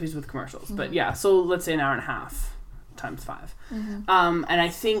 2 hours piece with commercials. Mm-hmm. But yeah, so let's say an hour and a half times 5. Mm-hmm. And I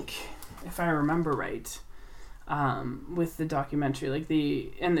think, if I remember right, with the documentary, like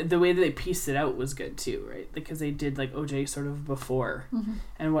the way that they pieced it out was good too, right? Because they did like OJ sort of before, Mm-hmm.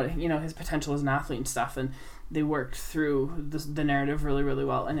 and what, you know, his potential as an athlete and stuff, and they worked through the narrative really, really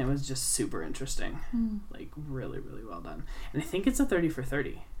well, and it was just super interesting, like really, really well done. And I think it's a 30 for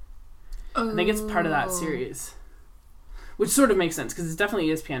 30. I think it's part of that series, which sort of makes sense because it's definitely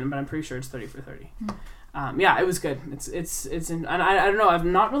ESPN, but I'm pretty sure it's 30 for 30. Yeah, it was good. And I don't know.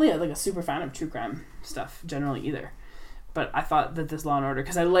 I'm not really like a super fan of true crime stuff generally either, but I thought that this Law and Order,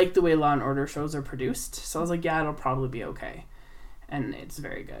 because I like the way Law and Order shows are produced, so I was like, yeah, it'll probably be okay, and it's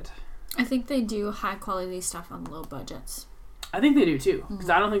very good. I think they do high quality stuff on low budgets. I think they do too, because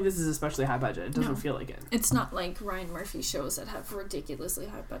I don't think this is especially high budget. It doesn't No. feel like it. It's not like Ryan Murphy shows that have ridiculously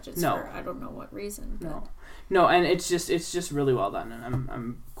high budgets No. for I don't know what reason. But. No, and it's just really well done, and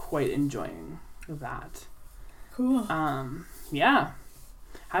I'm quite enjoying that. Cool. Yeah,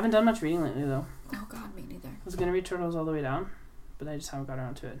 haven't done much reading lately though. Oh God, me neither. I was gonna read Turtles All the Way Down, but I just haven't got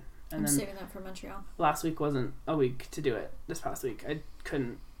around to it. And I'm then saving that for Montreal. last week wasn't a week to do it. This past week, I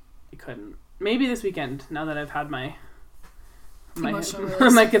couldn't. Maybe this weekend, now that I've had my Emotional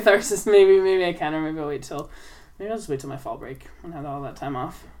release. my catharsis, maybe I can, or maybe I'll just wait till my fall break and have all that time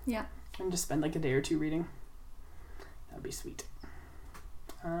off. Yeah. And just spend like a day or 2 reading. That'd be sweet.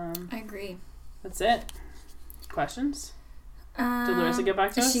 I agree. That's it. Questions? Did Larissa get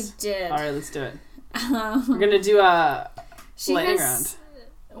back to us? She did. All right, let's do it. We're gonna do a lightning round.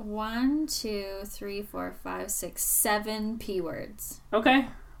 1, 2, 3, 4, 5, 6, 7 P words. Okay.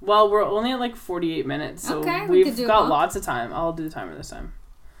 Well, we're only at like 48 minutes, so Okay, we could we've do got a lots of time. I'll do the timer this time.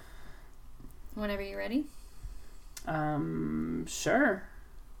 Whenever you're ready. Sure.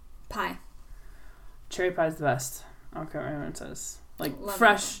 Pie. Cherry pie's the best. I don't care what anyone says. Like Love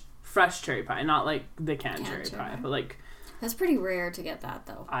fresh cherry pie, not like the canned cherry pie, but like That's pretty rare to get that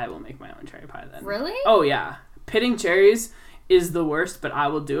though. I will make my own cherry pie then. Really? Oh yeah. Pitting cherries is the worst, but I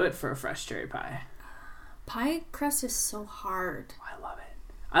will do it for a fresh cherry pie. Pie crust is so hard. I love it.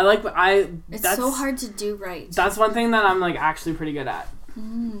 It's that's so hard to do right. That's one thing that I'm like actually pretty good at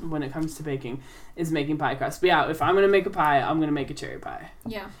when it comes to baking is making pie crust. But yeah, if I'm gonna make a pie, I'm gonna make a cherry pie.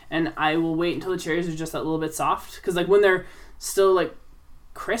 Yeah. And I will wait until the cherries are just that little bit soft, because like when they're still like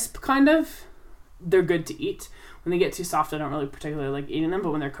crisp kind of, they're good to eat. When they get too soft, I don't really particularly like eating them,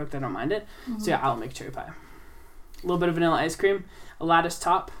 but when they're cooked, I don't mind it. So yeah, I'll make cherry pie. A little bit of vanilla ice cream, a lattice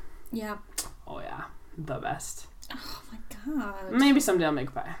top. Yeah. Oh yeah, the best. Oh my God. Maybe someday I'll make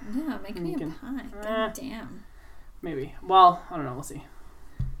a pie. Yeah, make me a pie. God damn. Maybe. Well, I don't know. We'll see.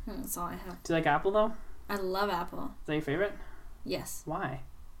 That's all I have. Do you like apple though? I love apple. Is that your favorite? Yes. Why?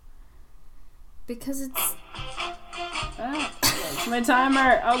 Because it's That's my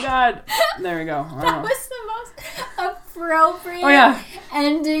timer. Oh God. There we go. That was the most appropriate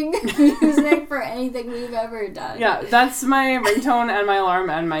ending music for anything we've ever done. Yeah, that's my ringtone and my alarm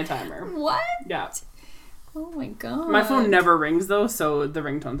and my timer. What? Yeah. Oh my God. My phone never rings though, so the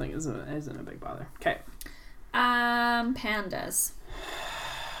ringtone thing isn't a big bother. Okay. Pandas.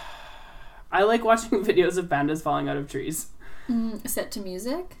 I like watching videos of pandas falling out of trees. Set to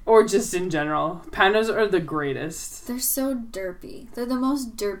music? Or just in general. Pandas are the greatest. They're so derpy. They're the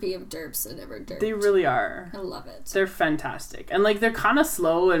most derpy of derps that ever derped. They really are. I love it. They're fantastic. And, like, they're kind of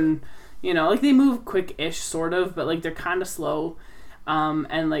slow and, you know, like, they move quick-ish, sort of, but, like, they're kind of slow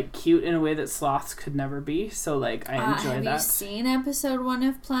and, like, cute in a way that sloths could never be. So, like, I enjoy that. Have you seen episode 1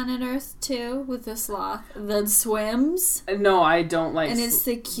 of Planet Earth 2 with the sloth that swims? No, I don't like... And it's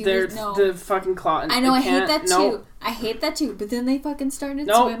the cutest... The fucking claw... I know, I hate that too. I hate that too. But then they fucking started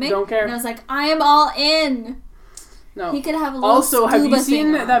swimming. Don't care. And I was like, I am all in. No. He could have a little Also, have you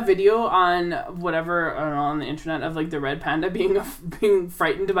seen on. that video on whatever, I don't know, on the internet of, like, the red panda being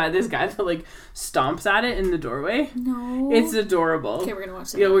frightened by this guy that, like, stomps at it in the doorway? No. It's adorable. Okay, we're gonna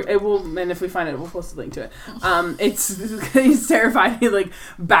watch it. Yeah, it will, and if we find it, we'll post a link to it. He's terrified. He, like,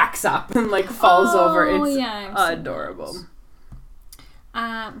 backs up and, like, falls over. It's adorable.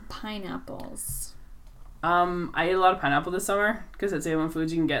 Pineapples. I ate a lot of pineapple this summer because at Salem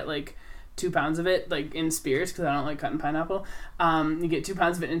Foods you can get, like, 2 pounds of it, like, in spears, because I don't like cutting pineapple. You get 2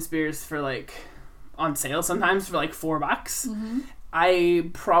 pounds of it in spears for, like, on sale sometimes for, like, $4. Mm-hmm. I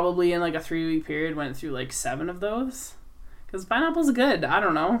probably, in, like, a 3-week period, went through, like, 7 of those. Because pineapple's good. I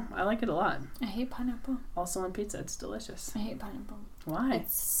don't know. I like it a lot. I hate pineapple. Also on pizza. It's delicious. I hate pineapple. Why?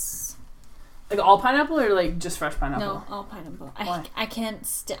 It's... Like, all pineapple or, like, just fresh pineapple? No, all pineapple. Why? I can't...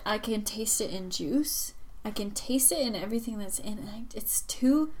 I can taste it in juice. I can taste it in everything that's in it. It's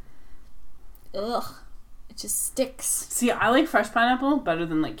too... Ugh. It just sticks. See, I like fresh pineapple better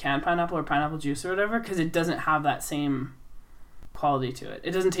than, like, canned pineapple or pineapple juice or whatever, because it doesn't have that same quality to it.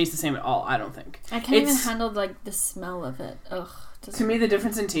 It doesn't taste the same at all, I don't think. I can't even handle, like, the smell of it. Ugh. To me, the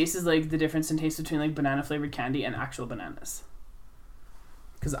difference in taste is, like, the difference in taste between, like, banana-flavored candy and actual bananas.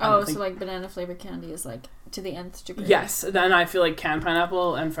 So, like, banana-flavored candy is, like, to the nth degree. Yes. Then I feel like canned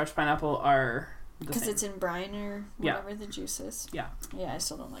pineapple and fresh pineapple are... Because it's in brine or whatever the juice is. Yeah. Yeah, I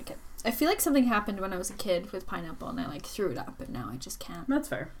still don't like it. I feel like something happened when I was a kid with pineapple and I, like, threw it up, but now I just can't. That's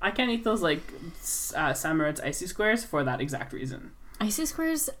fair. I can't eat those, like, Sam Ritz Icy Squares for that exact reason. Icy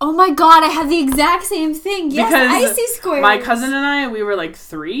Squares? Oh my God, I had the exact same thing. Yes, because Icy Squares. My cousin and I, we were, like,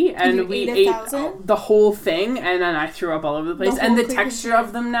 3, and we ate the whole thing, and then I threw up all over the place. And the texture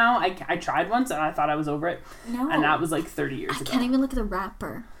of them now, I tried once, and I thought I was over it. No. And that was, like, 30 years ago. I can't even look at the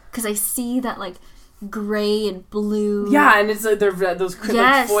wrapper. Because I see that, like... gray and blue. Yeah, and it's like those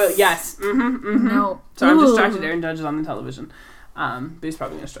like foil. Yes. Mm-hmm, mm-hmm. No. So I'm distracted. Aaron Judge is on the television. But he's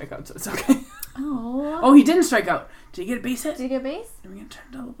probably gonna strike out, so it's okay. Oh, he didn't strike out. Did he get a base hit? Did he get a base? Are we gonna turn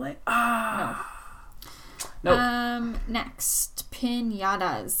double play? No. Next,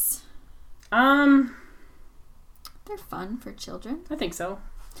 piñatas. They're fun for children. I think so.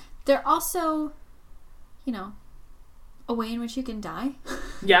 They're also, you know, a way in which you can die.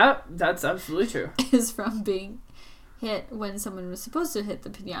 Yeah, that's absolutely true. Is from being hit when someone was supposed to hit the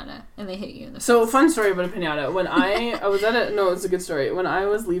piñata and they hit you in the face. So, fun story about a piñata. When I was at it, no, it's a good story. When I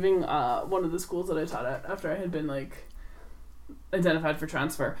was leaving one of the schools that I taught at, after I had been, like, identified for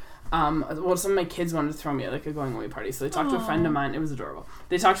transfer, some of my kids wanted to throw me at, like, a going away party. So they talked to a friend of mine. It was adorable.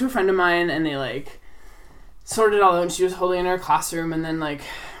 They talked to a friend of mine and they, like, sorted it all out, and she was holding in her classroom, and then, like,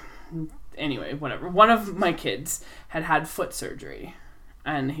 anyway, whatever. One of my kids had foot surgery,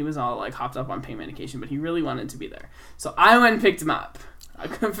 and he was all, like, hopped up on pain medication, but he really wanted to be there. So I went and picked him up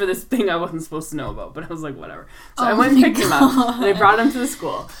for this thing I wasn't supposed to know about, but I was like, whatever. So I went and picked him up, and I brought him to the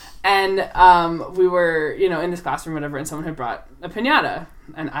school, and we were, you know, in this classroom, whatever, and someone had brought a piñata,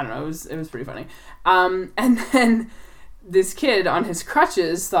 and I don't know, it was pretty funny. And then this kid on his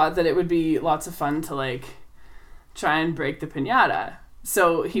crutches thought that it would be lots of fun to, like, try and break the piñata.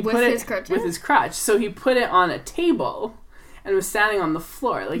 So he put it with his crutch. So he put it on a table and was standing on the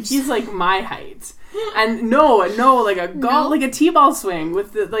floor. Like, he's like my height. And no, like a golf, like a t-ball swing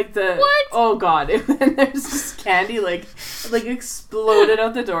with the what? Oh God. And there's just candy like exploded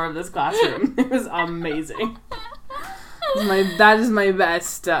out the door of this classroom. It was amazing. That is my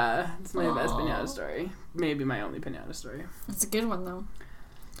best it's my best piñata story. Maybe my only piñata story. That's a good one though.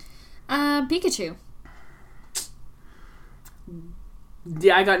 Pikachu.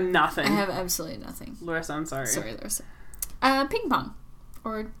 Yeah, I got nothing. I have absolutely nothing. Larissa, I'm sorry. Sorry, Larissa. Ping pong.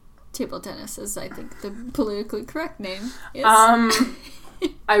 Or table tennis is, I think, the politically correct name. Yes.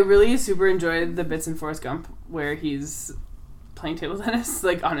 I really super enjoyed the bits in Forrest Gump where he's playing table tennis,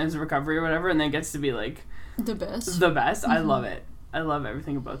 like, on his recovery or whatever, and then gets to be, like... The best. I love it. I love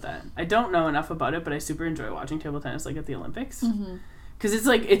everything about that. I don't know enough about it, but I super enjoy watching table tennis, like, at the Olympics. Because it's,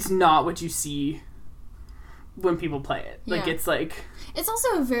 like, it's not what you see when people play it. Like, it's, like... It's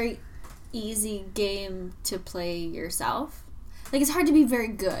also a very easy game to play yourself. Like, it's hard to be very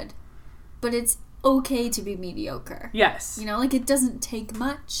good, but it's okay to be mediocre. Yes. You know, like, it doesn't take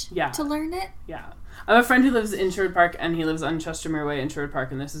much to learn it. Yeah. I have a friend who lives in Sherwood Park, and he lives on Chestermere Way in Sherwood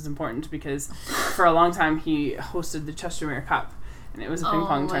Park, and this is important because for a long time he hosted the Chestermere Cup, and it was a ping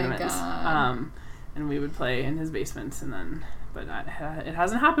pong tournament. And we would play in his basement, and then, but it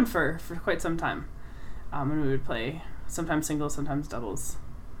hasn't happened for quite some time. And we would play sometimes singles, sometimes doubles.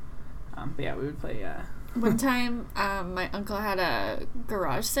 But yeah, we would play. One time, my uncle had a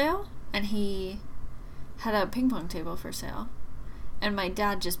garage sale, and he had a ping pong table for sale. And my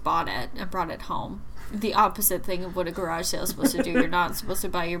dad just bought it and brought it home. The opposite thing of what a garage sale is supposed to do. You're not supposed to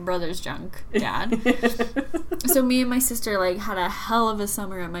buy your brother's junk, Dad. So me and my sister, like, had a hell of a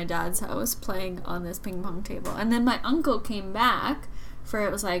summer at my dad's house playing on this ping pong table. And then my uncle came back for,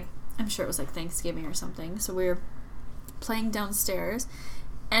 it was like, I'm sure it was like Thanksgiving or something. So we were playing downstairs.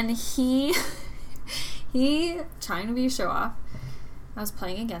 And he trying to be a show off. I was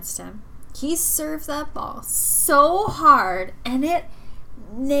playing against him. He served that ball so hard, and it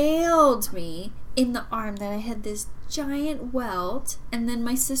nailed me in the arm that I had this giant welt. And then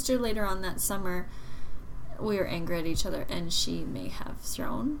my sister later on that summer, we were angry at each other, and she may have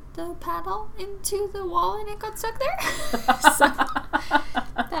thrown the paddle into the wall, and it got stuck there. So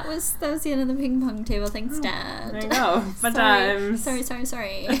that was the end of the ping pong table. Thanks, Dad. There you go. Fun times. Sorry.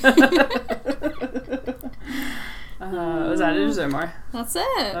 Was that it? Or is there more? That's it.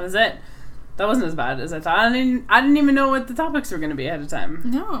 That was it. That wasn't as bad as I thought. I didn't even know what the topics were going to be ahead of time.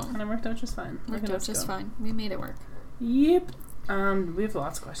 No. And it worked out just fine. Fine. We made it work. Yep. We have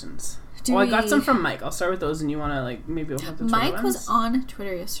lots of questions. I got some from Mike. I'll start with those, and you want to, like, maybe open up the Twitter Mike ones? was on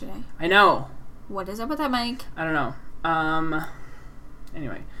Twitter yesterday. I know. What is up with that, Mike? I don't know.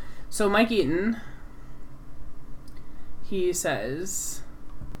 Anyway. So Mike Eaton, he says...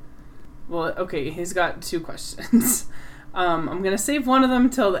 Well, okay, he's got 2 questions. I'm going to save one of them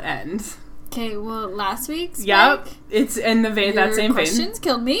till the end. Okay, well, last week's Yep, Mike, it's in the vein, that same vein. questions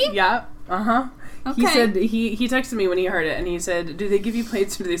killed me? Yep, uh-huh. Okay. He said, he texted me when he heard it, and he said, do they give you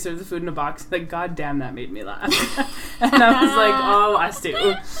plates or do they serve the food in a box? Like, God damn, that made me laugh. And I was like, oh, us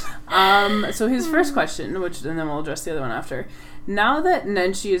too. So his first question, and then we'll address the other one after. Now that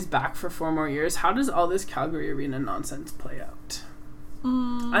Nenshi is back for 4 more years, how does all this Calgary Arena nonsense play out?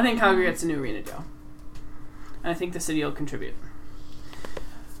 I think Calgary gets a new arena deal. And I think the city will contribute.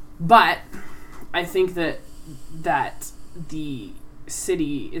 But I think that the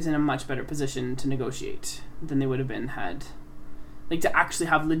city is in a much better position to negotiate than they would have been had, like, to actually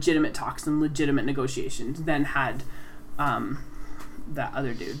have legitimate talks and legitimate negotiations than had that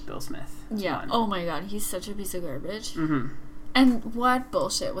other dude, Bill Smith. Yeah. on. Oh my God, he's such a piece of garbage. Mm-hmm. And what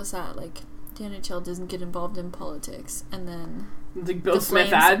bullshit was that? Like, the NHL doesn't get involved in politics, and then Like Bill the Smith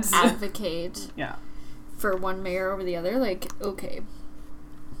Flames ads. advocate Yeah. for one mayor over the other. Like, okay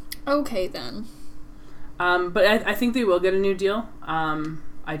then. But I think they will get a new deal.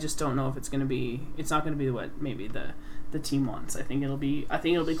 I just don't know if it's not going to be what maybe the team wants. I think it'll be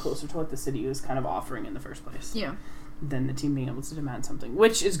closer to what the city was kind of offering in the first place. Yeah. Than the team being able to demand something,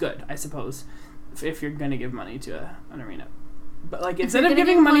 which is good, I suppose, if you're going to give money to an arena. But, like, instead of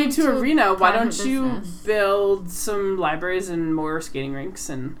giving money to arena, why don't you build some libraries and more skating rinks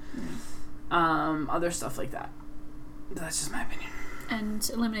and other stuff like that? That's just my opinion. And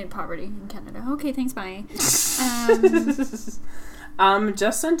eliminate poverty in Canada. Okay, thanks, bye.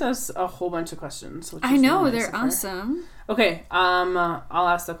 Jess sent us a whole bunch of questions. Which I is know, really nice they're of her. awesome. Okay, I'll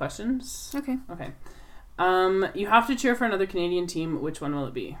ask the questions. Okay. You have to cheer for another Canadian team. Which one will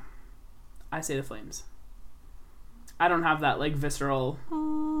it be? I say the Flames. I don't have that, like, visceral...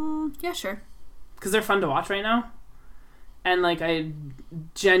 Yeah, sure. Because they're fun to watch right now. And, like, I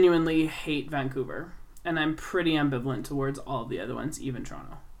genuinely hate Vancouver. And I'm pretty ambivalent towards all of the other ones, even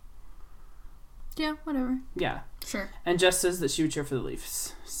Toronto. Yeah, whatever. Yeah. Sure. And Jess says that she would cheer for the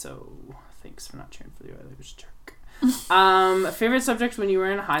Leafs. So, thanks for not cheering for the Oilers, jerk. Favorite subject when you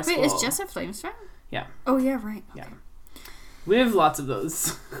were in high school? Wait, is Jess a Flames fan? Yeah. Oh, yeah, right. Yeah. We have lots of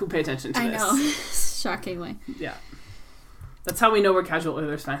those who pay attention to this. I know. Shockingly. Yeah. That's how we know we're casual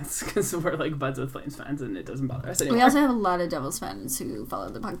Oilers fans, because we're like buds with Flames fans, and it doesn't bother us anymore. We also have a lot of Devils fans who follow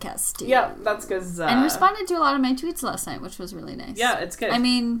the podcast too. Yeah, that's because and responded to a lot of my tweets last night, which was really nice. Yeah, it's good. I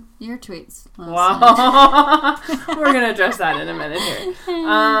mean, your tweets. Wow. We're gonna address that in a minute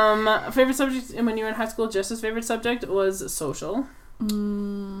here. Favorite subject when you were in high school? Just his favorite subject was social.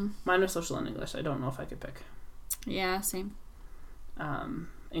 Mine was social and English. I don't know if I could pick. Yeah, same.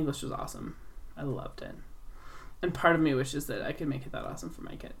 English was awesome. I loved it. And part of me wishes that I could make it that awesome for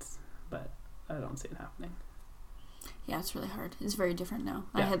my kids, but I don't see it happening. Yeah, it's really hard. It's very different now.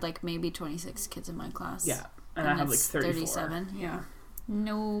 Yeah. I had like maybe 26 kids in my class. Yeah, and I have like 34. 37. Yeah.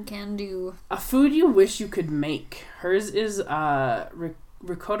 No can do. A food you wish you could make. Hers is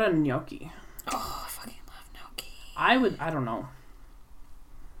ricotta gnocchi. Oh, I fucking love gnocchi. I don't know.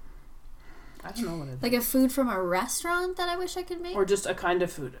 I don't know what it is. Like a food from a restaurant that I wish I could make? Or just a kind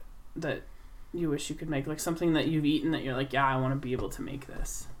of food that you wish you could make. Like something that you've eaten that you're like, yeah, I want to be able to make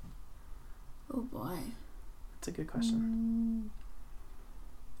this. Oh boy. That's a good question.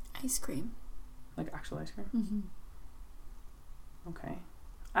 Ice cream. Like actual ice cream? Mm-hmm. Okay.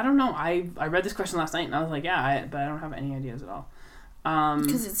 I don't know. I read this question last night and I was like, yeah, but I don't have any ideas at all.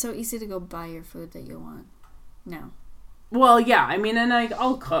 Because it's so easy to go buy your food that you want now. Well, yeah. I mean, and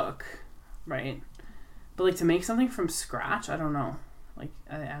I'll cook, right? But like to make something from scratch, I don't know. Like,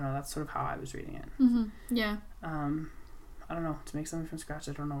 I don't know. That's sort of how I was reading it. Mm-hmm. Yeah. I don't know. To make something from scratch,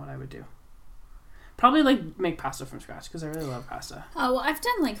 I don't know what I would do. Probably like make pasta from scratch because I really love pasta. Oh, well, I've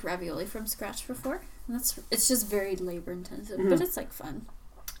done like ravioli from scratch before. And it's just very labor intensive, but it's like fun.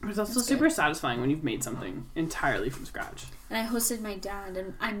 But it's also super satisfying when you've made something entirely from scratch. And I hosted my dad,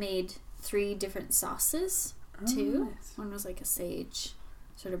 and I made 3 different sauces too. Nice. One was like a sage,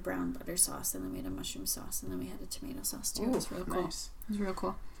 sort of brown butter sauce, and then we had a mushroom sauce, and then we had a tomato sauce too. It was real cool. Nice. It was real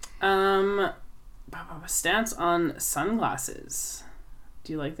cool. Stance on sunglasses.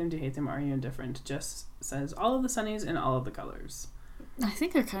 Do you like them? Do you hate them? Are you indifferent? Jess says all of the sunnies in all of the colors. I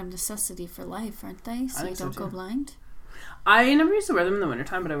think they're kind of necessity for life, aren't they? So you don't go blind. I never used to wear them in the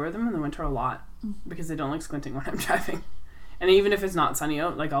wintertime, but I wear them in the winter a lot because I don't like squinting when I'm driving. And even if it's not sunny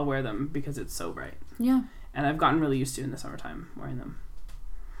out, like I'll wear them because it's so bright. Yeah. And I've gotten really used to in the summertime wearing them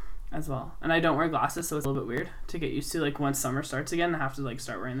as well. And I don't wear glasses, so it's a little bit weird to get used to. Like once summer starts again, I have to like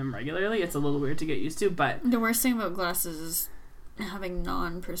start wearing them regularly. It's a little weird to get used to, but the worst thing about glasses is having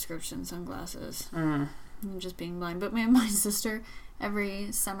non-prescription sunglasses and just being blind. But me and my sister,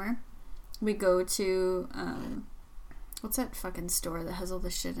 every summer we go to what's that fucking store that has all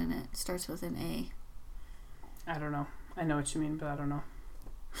the shit in it? Starts with an A. I don't know. I know what you mean, but I don't know.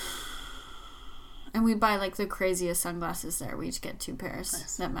 And we buy like the craziest sunglasses there. We each get 2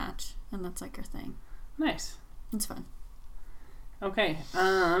 pairs that match, and that's like our thing. Nice. It's fun. Okay.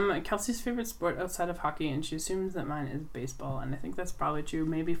 Kelsey's favorite sport outside of hockey, and she assumes that mine is baseball, and I think that's probably true.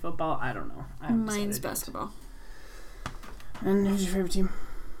 Maybe football. I don't know. Mine's basketball. And who's your favorite team?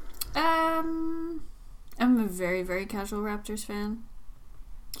 I'm a very, very casual Raptors fan.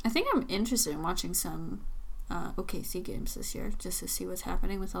 I think I'm interested in watching some OKC games this year just to see what's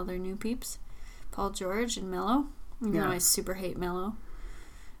happening with all their new peeps. Paul George and Melo. Even though I super hate Melo.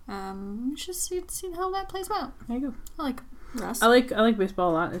 Just see how that plays out. There you go. I like Russ. I like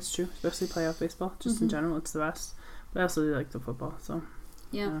baseball a lot. It's true, especially playoff baseball. Just in general, it's the best. But I also like the football. So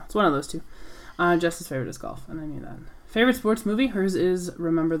yeah, it's one of those two. Jess's favorite is golf, and I knew that. Favorite sports movie? Hers is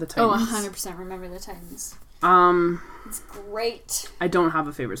Remember the Titans. Oh, 100% Remember the Titans. It's great. I don't have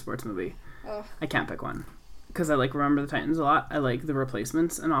a favorite sports movie. I can't pick one. Because I like Remember the Titans a lot. I like The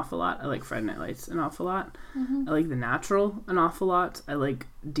Replacements an awful lot. I like Friday Night Lights an awful lot. I like The Natural an awful lot. I like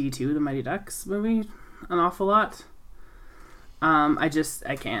D2, the Mighty Ducks movie, an awful lot. I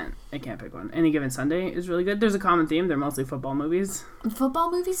can't pick one. Any Given Sunday is really good. There's a common theme. They're mostly football movies. Football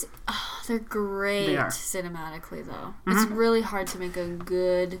movies, they're great. They are. Cinematically, though. It's really hard to make a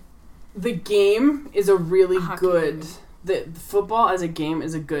good... The game is a really good... movie. The football as a game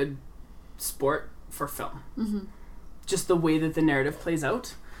is a good sport for film. Just the way that the narrative plays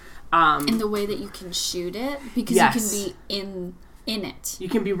out. And the way that you can shoot it. Because you can be in it. You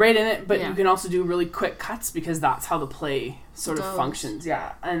can be right in it, but you can also do really quick cuts because that's how the play sort of functions.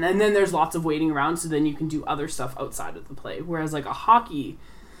 Yeah. And then there's lots of waiting around, so then you can do other stuff outside of the play. Whereas like a hockey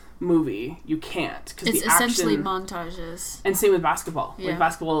movie, you can't. Cause it's the action, essentially montages. And same with basketball. Yeah. Like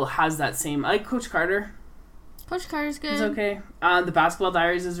basketball has that same... I like Coach Carter. Coach Carter's good. It's okay. The Basketball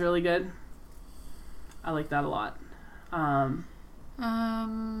Diaries is really good. I like that a lot.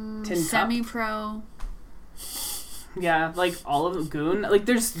 Semi-Pro. Yeah, like all of them. Goon. Like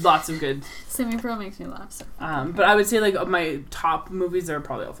there's lots of good. Semi-Pro makes me laugh. So but I would say like my top movies are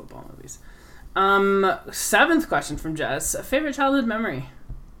probably all football movies. Seventh question from Jess. A favorite childhood memory?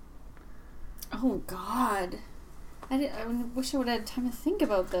 Oh, God. I wish I would have had time to think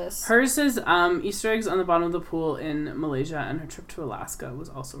about this. Hers is Easter eggs on the bottom of the pool in Malaysia, and her trip to Alaska was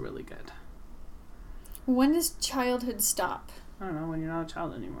also really good. When does childhood stop? I don't know, when you're not a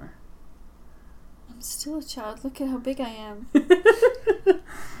child anymore. I'm still a child. Look at how big I am.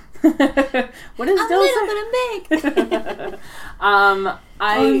 What is I'm little, but I'm big. I'm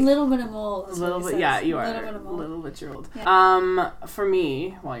a little bit of old. A little bit, yeah, you are. A little bit you're old. Yeah. For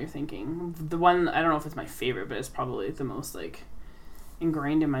me, while you're thinking, the one, I don't know if it's my favorite, but it's probably the most, like,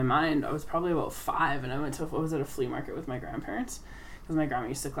 ingrained in my mind. I was probably about 5, and I was at a flea market with my grandparents, because my grandma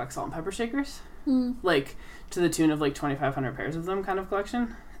used to collect salt and pepper shakers. Like, to the tune of, like, 2,500 pairs of them kind of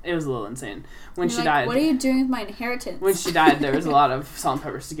collection. It was a little insane. When she died... What are you doing with my inheritance? When she died, there was a lot of salt and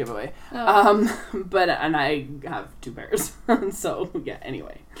peppers to give away. And I have 2 pairs. So, yeah,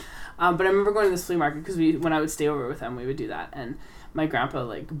 anyway. But I remember going to this flea market because when I would stay over with them, we would do that. And my grandpa,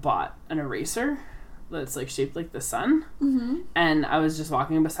 like, bought an eraser that's, like, shaped like the sun. Mm-hmm. And I was just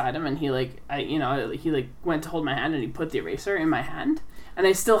walking beside him, and he, like, went to hold my hand, and he put the eraser in my hand. And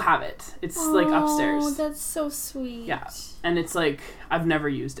I still have it. It's, like, upstairs. Oh, that's so sweet. Yeah. And it's, like, I've never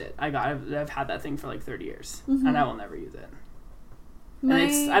used it. I've had that thing for, like, 30 years. Mm-hmm. And I will never use it. And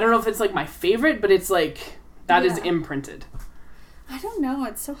I don't know if it's, like, my favorite, but it's, like, that is imprinted. I don't know.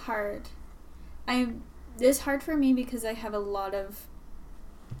 It's so hard. It's hard for me because I have a lot of,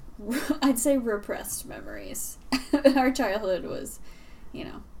 I'd say, repressed memories. Our childhood was,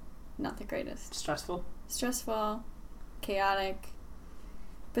 not the greatest. Stressful, chaotic.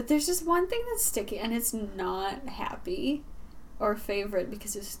 But there's just one thing that's sticky, and it's not happy or favorite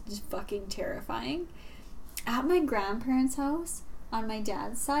because it's just fucking terrifying. At my grandparents' house, on my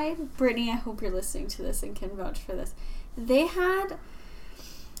dad's side, Brittany, I hope you're listening to this and can vouch for this. They had,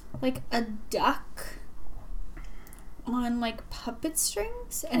 like, a duck on, like, puppet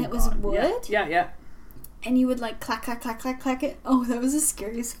strings, and it was wood. Yeah. And you would, like, clack, clack, clack, clack, clack it. Oh, that was the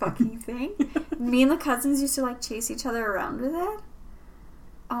scariest fucking thing. Me and the cousins used to, like, chase each other around with it.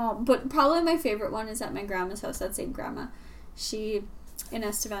 But probably my favorite one is at my grandma's house. That same grandma. In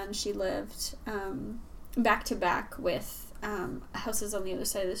Estevan, she lived back to back with houses on the other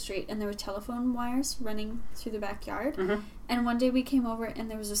side of the street, and there were telephone wires running through the backyard. Mm-hmm. And one day we came over,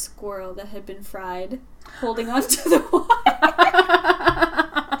 and there was a squirrel that had been fried holding onto the wire.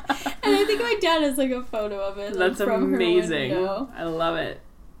 And I think my dad has, like, a photo of it. That's like, from amazing. Her window. I love it.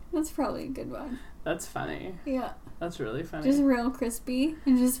 That's probably a good one. That's funny. Yeah. That's really funny. Just real crispy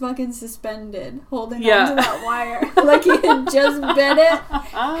and just fucking suspended, holding onto that wire. Like he had just bit it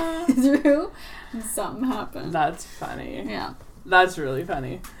through and something happened. That's funny. Yeah. That's really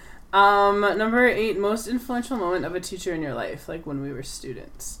funny. Number 8, most influential moment of a teacher in your life, like when we were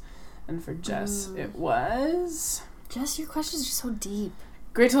students. And for Jess, it was... Jess, your questions are so deep.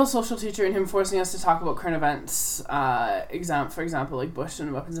 Great tall social teacher and him forcing us to talk about current events. For example, like Bush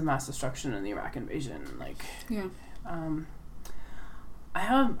and weapons of mass destruction and the Iraq invasion. Like... Yeah. I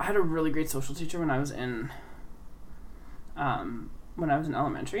had a really great social teacher when I was in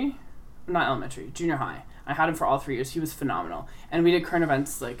junior high. I had him for all 3 years. He was phenomenal, and we did current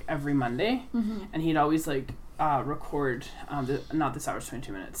events like every Monday, and he'd always like record not this hour's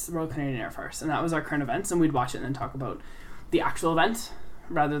 22 minutes, the Royal Canadian Air Force, and that was our current events, and we'd watch it and then talk about the actual event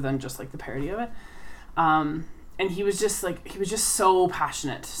rather than just like the parody of it. And he was just so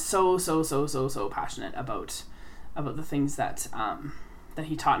passionate, so passionate about the things that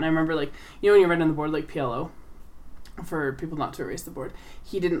he taught. And I remember, like, when you write on the board, like, PLO, for people not to erase the board,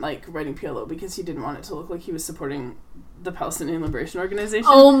 he didn't like writing PLO because he didn't want it to look like he was supporting the Palestinian Liberation Organization.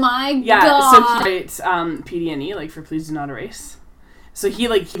 Oh my god. Yeah, so he writes PDNE, like, for Please Do Not Erase. So he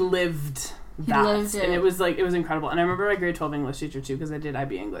lived that. He lived it. And it was incredible. And I remember my grade 12 English teacher too, because I did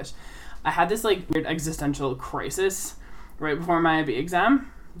IB English. I had this like weird existential crisis right before my IB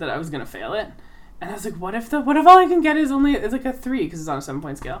exam that I was gonna fail it. And I was like, what if all I can get is like a 3 because it's on a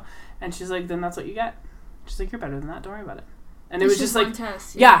 7-point scale? And she's like, then that's what you get. She's like, you're better than that. Don't worry about it. And it was just like,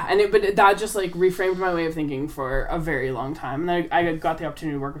 test, but that just like reframed my way of thinking for a very long time. And then I got the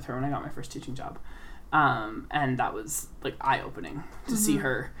opportunity to work with her when I got my first teaching job. And that was like eye-opening to see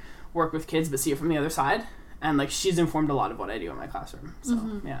her work with kids, but see it from the other side. And like, she's informed a lot of what I do in my classroom.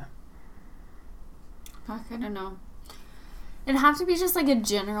 So, yeah. Fuck, I don't know. It'd have to be just like a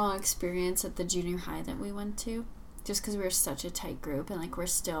general experience at the junior high that we went to. Just because we were such a tight group, and like we're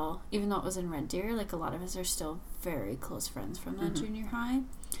still, even though it was in Red Deer, like a lot of us are still very close friends from that junior high.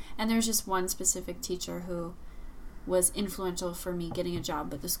 And there's just one specific teacher who was influential for me getting a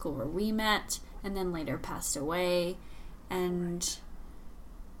job at the school where we met, and then later passed away. And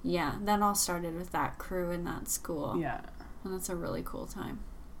Yeah, that all started with that crew in that school. Yeah. And that's a really cool time.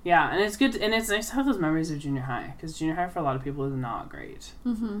 Yeah, and it's good, and it's nice to have those memories of junior high, because junior high for a lot of people is not great.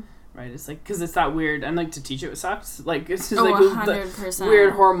 Mm-hmm. Right? It's like, because it's that weird, and like to teach it sucks. Like, it's just like 100%.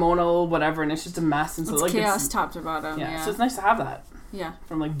 Weird hormonal whatever, and it's just a mess. And so it's like chaos top to bottom. Yeah, so it's nice to have that. Yeah.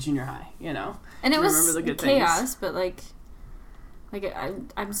 From like junior high, you know? And it was the good chaos, things. but like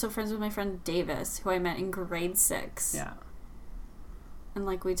I'm still friends with my friend Davis, who I met in grade 6. Yeah. And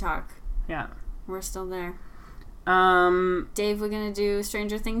like we talk. Yeah. We're still there. Dave, we're gonna do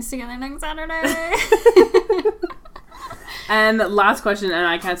Stranger Things together next Saturday. And last question, and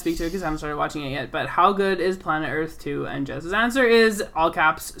I can't speak to it because I haven't started watching it yet, but how good is Planet Earth 2? And Jess's answer is, all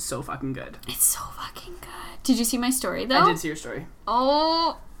caps, so fucking good. It's so fucking good. Did you see my story, though? I did see your story.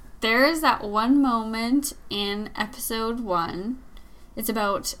 Oh, there is that one moment in episode 1. It's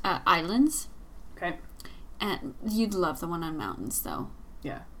about islands. Okay. And you'd love the one on mountains, though.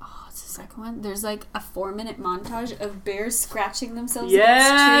 Yeah. Oh, it's the second one. There's like a 4-minute montage of bears scratching themselves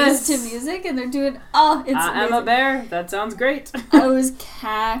yes! against trees to music, and they're doing, it's amazing. I'm a bear. That sounds great. I was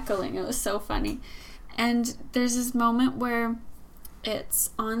cackling. It was so funny. And there's this moment where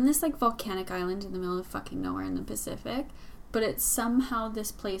it's on this like volcanic island in the middle of fucking nowhere in the Pacific, but it's somehow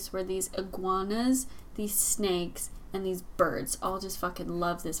this place where these iguanas, these snakes, and these birds all just fucking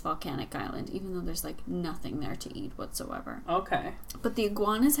love this volcanic island, even though there's like nothing there to eat whatsoever. Okay. But the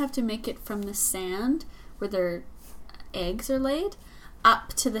iguanas have to make it from the sand where their eggs are laid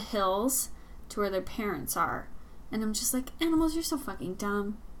up to the hills to where their parents are. And I'm just like, animals, you're so fucking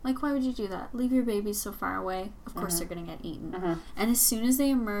dumb. Like, why would you do that? Leave your babies so far away. Of course they're going to get eaten. And as soon as they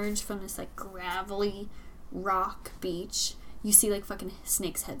emerge from this like gravelly rock beach, you see like fucking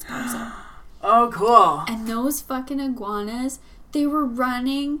snakes' heads pops up. Oh, cool. And those fucking iguanas, they were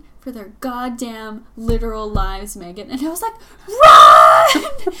running for their goddamn literal lives, Megan. And I was like, run!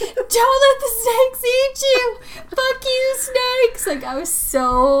 Don't let the snakes eat you! Fuck you, snakes! Like, I was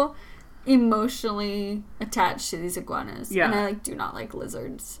so emotionally attached to these iguanas. Yeah. And I like do not like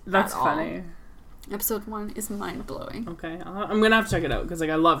lizards. That's at all. funny. Episode 1 is mind-blowing. Okay. I'm gonna have to check it out because like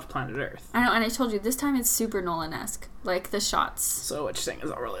I loved Planet Earth. I know, and I told you, this time it's super Nolan-esque. Like, the shots. So what you're saying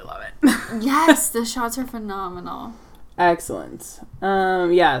is I really love it. Yes! The shots are phenomenal. Excellent.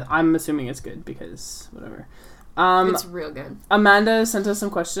 Yeah, I'm assuming it's good because whatever. It's real good. Amanda sent us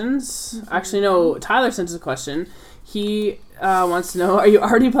some questions. Mm-hmm. Actually, no, Tyler sent us a question. He wants to know, are you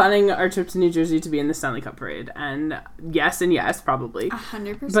already planning our trip to New Jersey to be in the Stanley Cup Parade? And yes, probably.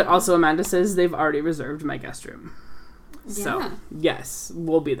 100%. But also Amanda says they've already reserved my guest room. Yeah. So, yes,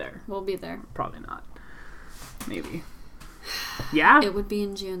 we'll be there. We'll be there. Probably not. Maybe. Yeah? It would be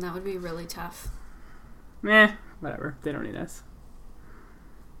in June. That would be really tough. Meh. Whatever. They don't need us.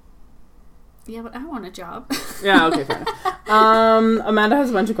 Yeah, but I want a job. Yeah, okay, fair enough. Amanda has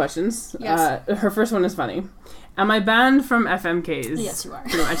a bunch of questions. Yes. Her first one is funny. Am I banned from FMKs? Yes, you are.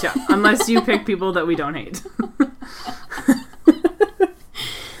 Pretty much, yeah. Unless you pick people that we don't hate.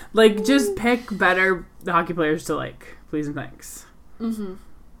 Like, just pick better hockey players to like. Please and thanks. Mm-hmm.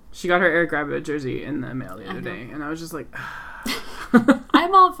 She got her Eric Rabbit jersey in the mail the other day, and I was just like...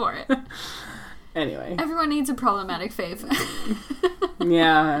 I'm all for it. Anyway. Everyone needs a problematic fave.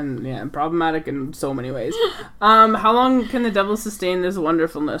 Yeah, problematic in so many ways. How long can the Devils sustain this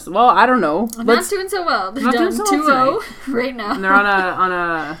wonderfulness? Well, I don't know. Not doing so well. They're down 2-0 right now. And they're on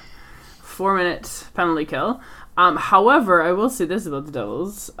a 4-minute penalty kill. However, I will say this about the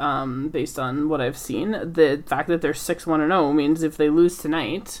Devils, based on what I've seen. The fact that they're 6-1-0 means if they lose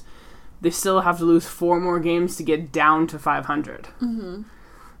tonight, they still have to lose 4 more games to get down to 500. Mm-hmm.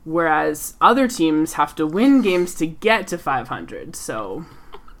 Whereas other teams have to win games to get to 500, so...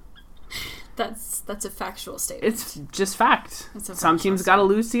 That's a factual statement. It's just fact. Some teams gotta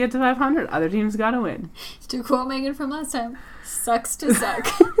lose to get to 500, other teams gotta win. To quote Megan from last time, sucks to suck.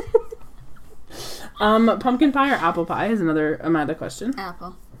 Pumpkin pie or apple pie is another Amanda question.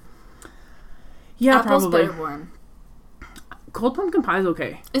 Apple. Yeah, Apple's probably. better warm. Cold pumpkin pie is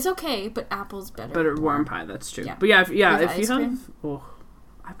okay. It's okay, but apple's better. Better warm pie, that's true. Yeah. But yeah, if you ice have... cream? Oh,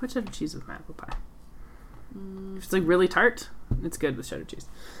 I put cheddar cheese with my apple pie. If it's like really tart, it's good with cheddar cheese.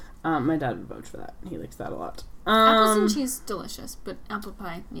 My dad would vouch for that. He likes that a lot. Apples and cheese delicious, but apple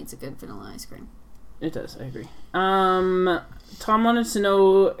pie needs a good vanilla ice cream. It does, I agree. Tom wanted to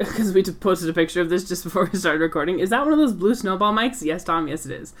know, because we posted a picture of this just before we started recording, is that one of those blue snowball mics? Yes, Tom, yes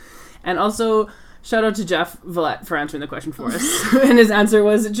it is. And also, shout out to Jeff Villette for answering the question for us. And his answer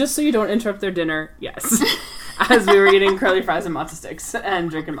was, just so you don't interrupt their dinner, yes. As we were eating curly fries and matzo sticks and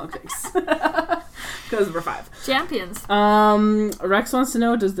drinking milkshakes. Because we're 5. Champions. Rex wants to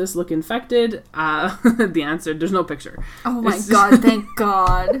know, does this look infected? The answer, there's no picture. Oh my god, thank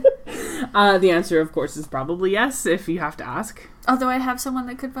God. The answer, of course, is probably yes, if you have to ask. Although I have someone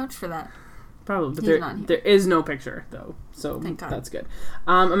that could vouch for that. Probably, but there is no picture, though, so that's good.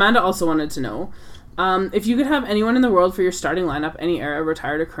 Amanda also wanted to know, if you could have anyone in the world for your starting lineup, any era,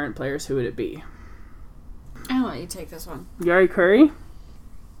 retired or current players, who would it be? I'll let you take this one. Yari Curry?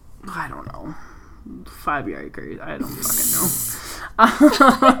 I don't know. 5 Yari Currys. I don't fucking know.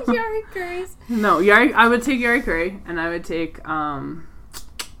 Yari Currys. No, I would take Yari Curry, and I would take, I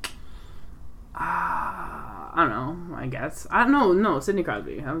don't know, I guess. I don't know, no, Sidney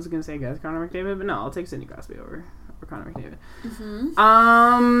Crosby. I was going to say, I guess, Connor McDavid, but no, I'll take Sidney Crosby over Connor McDavid. Mm-hmm.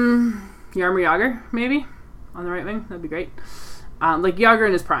 Jaromir Jagr, maybe, on the right wing. That'd be great. Like, Jagr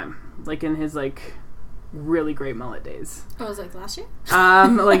in his prime. Like, in his, like, really great mullet days. Oh, it was like last year?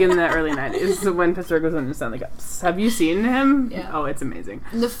 Like, in the early 90s, when Pittsburgh was winning the Stanley Cups. Have you seen him? Yeah. Oh, it's amazing.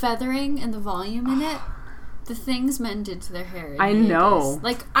 The feathering and the volume in it. The things men did to their hair. I know.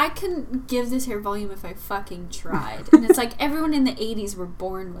 Like, I couldn't give this hair volume if I fucking tried. And it's like everyone in the 80s were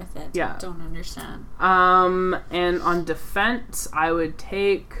born with it. Yeah. I don't understand. And on defense, I would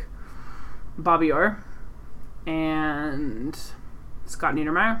take Bobby Orr and Scott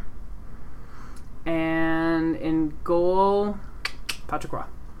Niedermayer. And in goal, Patrick Roy.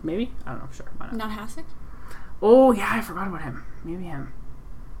 Maybe? I don't know for sure. Why not? Not Hasek? Oh, yeah, I forgot about him. Maybe him.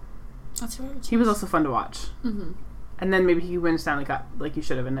 That's who I would choose. He was also fun to watch. Mm-hmm. And then maybe he wins Stanley Cup like he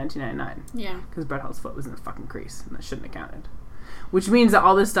should have in 1999. Yeah. Because Brett Hull's foot was in the fucking crease, and that shouldn't have counted. Which means that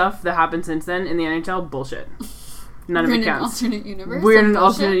all this stuff that happened since then in the NHL, bullshit. None of it counts. We're in an alternate universe? We're in an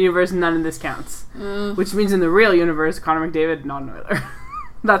alternate universe, none of this counts. Which Which means in the real universe, Connor McDavid, not an Oiler.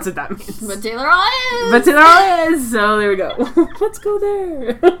 That's what that means. But Taylor Hall is! But Taylor Hall is! So there we go. Let's go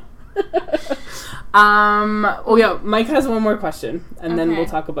there. Oh yeah, Mike has one more question, and then we'll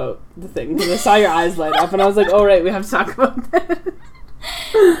talk about the thing. Because I saw your eyes light up, and I was like, "Oh right, we have to talk about this."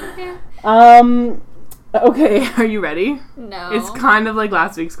 Okay, are you ready? No. It's kind of like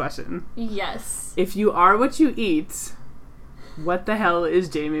last week's question. Yes. If you are what you eat, what the hell is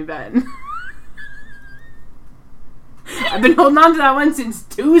Jamie Benn? I've been holding on to that one since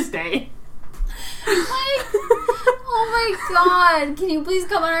Tuesday. Oh my god, can you please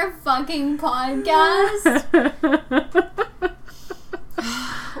come on our fucking podcast?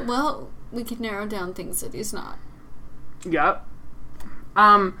 Well, we could narrow down things that he's not. Yep.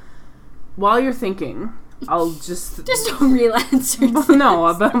 While you're thinking, I'll just don't real answers.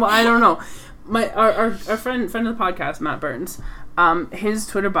 No, but well, I don't know. Our friend of the podcast, Matt Burns, his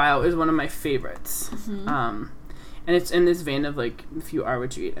Twitter bio is one of my favorites. Mm-hmm. And it's in this vein of like, if you are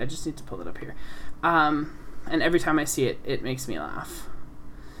what you eat. I just need to pull it up here. And every time I see it, it makes me laugh.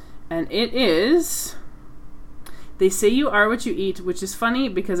 And it is, they say you are what you eat, which is funny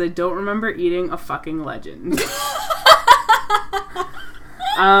because I don't remember eating a fucking legend.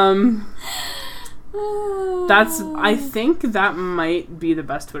 I think that might be the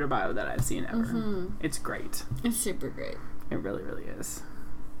best Twitter bio that I've seen ever. Mm-hmm. It's great. It's super great. It really, really is.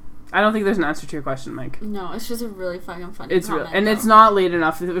 I don't think there's an answer to your question, Mike. No, it's just a really fucking funny It's comment, real, and it's not late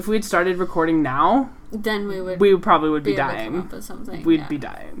enough. If we had started recording now, then we probably would be dying. Able to come up with something. We'd be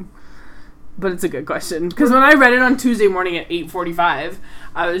dying. But it's a good question because when I read it on Tuesday morning at 8:45,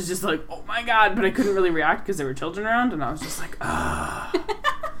 I was just like, "Oh my god!" But I couldn't really react because there were children around, and I was just like, "Ah."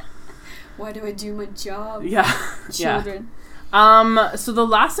 Why do I do my job? Yeah, Children. Yeah. So the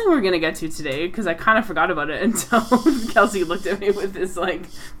last thing we're gonna get to today, because I kind of forgot about it until Kelsey looked at me with these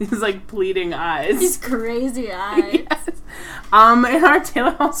pleading eyes. These crazy eyes. Yes. In our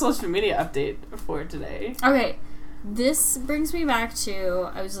Taylor Hall social media update for today. Okay, this brings me back to,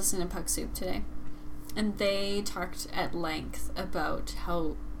 I was listening to Puck Soup today, and they talked at length about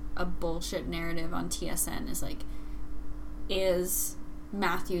how a bullshit narrative on TSN is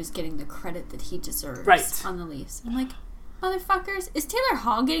Matthews getting the credit that he deserves on the Leafs. I'm like, motherfuckers, is Taylor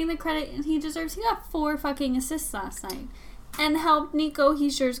Hall getting the credit he deserves? He got 4 fucking assists last night. And helped Nico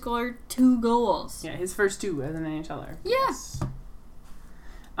Hischier score 2 goals. Yeah, his first 2 as an NHLer. Yes.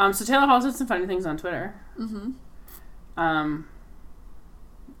 So Taylor Hall said some funny things on Twitter. Mm-hmm.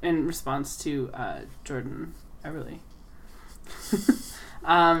 In response to Jordan Eberle.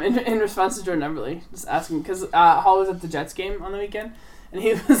 In response to Jordan Eberle, just asking, because Hall was at the Jets game on the weekend, and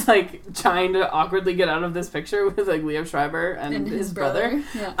he was like trying to awkwardly get out of this picture with like Liev Schreiber and his brother.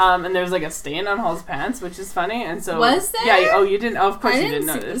 Yeah. And there's like a stain on Hall's pants, which is funny. And so was there? Yeah. Oh, you didn't. Oh, of course you didn't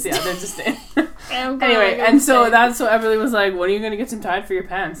notice. Yeah, there's a stain. Anyway, and so that's so Everly was like, "When are you going to get some Tide for your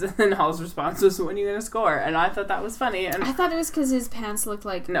pants?" And then Hall's response was, "When are you going to score?" And I thought that was funny. And I thought it was because his pants looked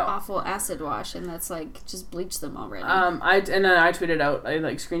like awful acid wash, and that's like just bleached them already. And then I tweeted out, I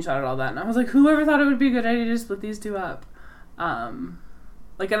like screenshotted all that, and I was like, "Whoever thought it would be a good idea to split these two up?"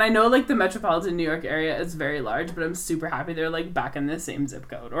 Like, and I know like the metropolitan New York area is very large, but I'm super happy they're like back in the same zip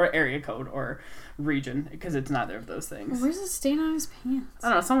code or area code or region because it's neither of those things. Where's the stain on his pants? I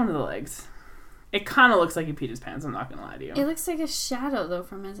don't know, some of the legs. It kind of looks like he peed his pants, I'm not gonna lie to you. It looks like a shadow, though,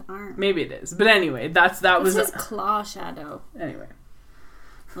 from his arm. Maybe it is. But anyway, that was... his claw shadow. Anyway.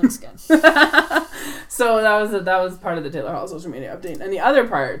 Looks good. So that was part of the Taylor Hall social media update. And the other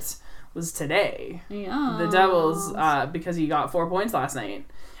part was today. Yeah. The Devils, because he got 4 points last night,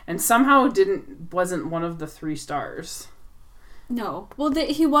 and somehow wasn't one of the 3 stars. No. Well,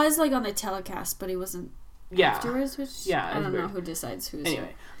 he was, like, on the telecast, but he wasn't afterwards, which I don't know who decides who's...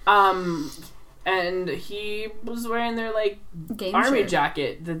 Anyway. And he was wearing their, like, game army shirt.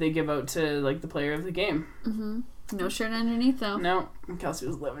 jacket that they give out to, like, the player of the game. Mm-hmm. No shirt underneath, though. No. Kelsey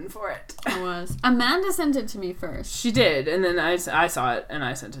was living for it. I was. Amanda sent it to me first. She did, and then I saw it, and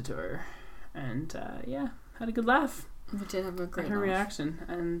I sent it to her. And, had a good laugh. We did have a great her laugh. reaction.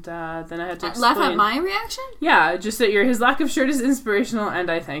 And then I had to explain. Laugh at my reaction? Yeah, just that his lack of shirt is inspirational,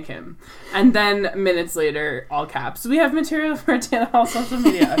 and I thank him. And then, minutes later, all caps, we have material for Taylor Hall social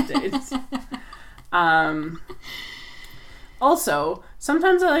media updates. Also,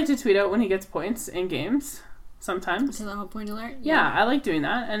 sometimes I like to tweet out when he gets points in games. Sometimes. To the whole point alert? Yeah, I like doing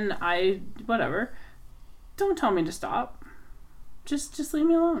that, and whatever. Don't tell me to stop. Just leave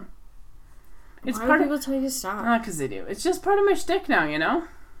me alone. It's Why do people tell you to stop? Because they do. It's just part of my shtick now, you know?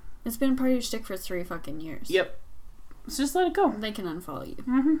 It's been part of your shtick for 3 fucking years. Yep. Let's just let it go. They can unfollow you.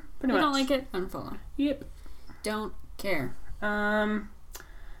 Mm-hmm. Pretty much. If you don't like it, unfollow. Yep. Don't care. So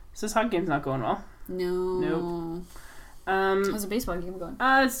this hockey game's not going well. No. Nope. How's the baseball game going?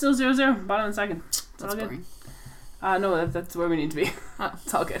 It's still 0-0. Bottom and second. That's boring. No, that's where we need to be. Oh.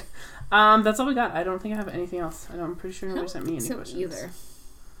 It's all good. That's all we got. I don't think I have anything else. I'm pretty sure nobody sent me any questions. Either.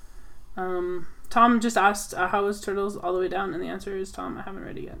 Tom just asked, how is Turtles All the Way Down? And the answer is, Tom, I haven't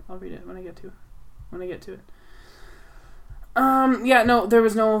read it yet. I'll read it when I get to it. No, there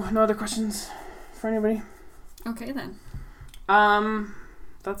was no other questions for anybody. Okay, then.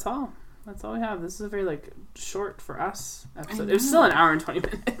 That's all. That's all we have. This is a very, short for us episode. It was still an hour and 20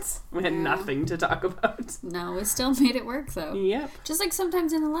 minutes. We had nothing to talk about. No, we still made it work, though. Yep. Just like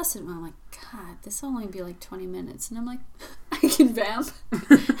sometimes in a lesson, I'm like, God, this will only be 20 minutes. And I'm like, I can vamp.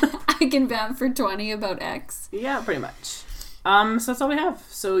 I can vamp for 20 about X. Yeah, pretty much. So that's all we have.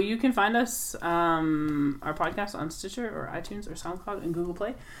 So you can find us, our podcast on Stitcher or iTunes or SoundCloud and Google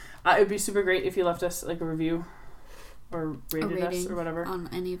Play. It would be super great if you left us a review or rated us or whatever. On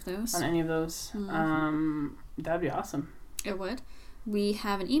any of those. Mm-hmm. That'd be awesome. It would. We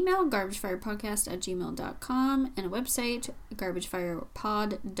have an email, garbagefirepodcast@gmail.com, and a website,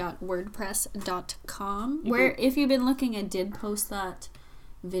 garbagefirepod.wordpress.com, where, if you've been looking, I did post that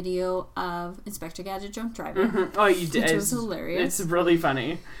video of Inspector Gadget drunk driving. Mm-hmm. Oh, you did. Which was hilarious. It's really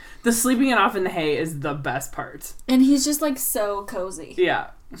funny. The sleeping it off in the hay is the best part. And he's just so cozy. Yeah.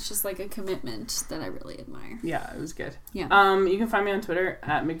 It's just a commitment that I really admire. Yeah, it was good. Yeah. You can find me on Twitter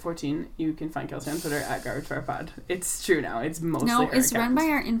at Mig14. You can find Kelsey on Twitter at GarbageFirePod. It's true now. It's mostly No, her it's account. run by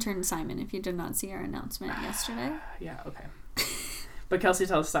our intern Simon, if you did not see our announcement yesterday. Yeah, okay. But Kelsey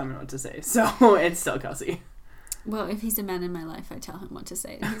tells Simon what to say, so it's still Kelsey. Well, if he's a man in my life, I tell him what to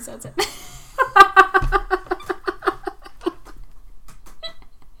say, and he says it.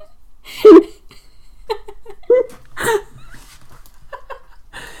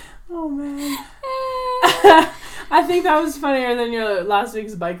 Oh, man. I think that was funnier than your last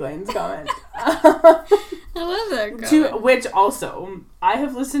week's bike lanes comment. I love that comment. Which also, I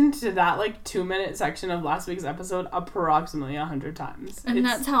have listened to that 2-minute section of last week's episode approximately 100 times. And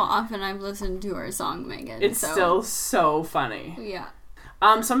that's how often I've listened to our song, Megan. It's still so funny. Yeah.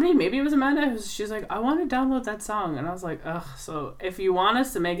 Somebody, maybe it was Amanda, she's like, I want to download that song. And I was like, ugh, so if you want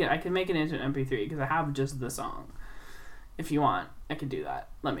us to make it, I can make it into an MP3 because I have just the song. If you want, I could do that.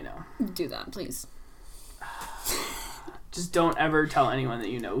 Let me know. Do that, please. Just don't ever tell anyone that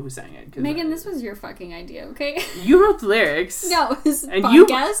you know who sang it. Megan, this was your fucking idea, okay? You wrote the lyrics. No, this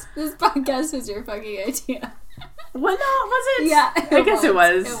podcast was your fucking idea. Well, no, was it? Yeah, I guess it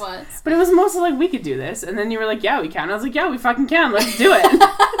was. It was. But it was mostly we could do this. And then you were like, yeah, we can. I was like, yeah, we fucking can. Let's do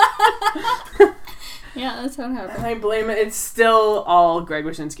it. Yeah, That's how it happened. And I blame it. It's still all Greg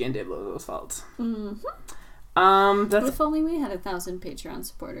Wyshynski and Dave Lozo's fault. That's If only we had 1,000 Patreon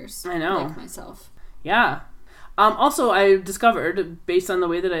supporters. I know. Like myself. Yeah. Also, I discovered, based on the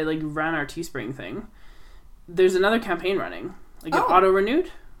way that I ran our Teespring thing, there's another campaign running. It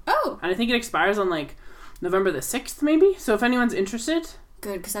auto-renewed. Oh. And I think it expires on November the 6th, maybe. So if anyone's interested.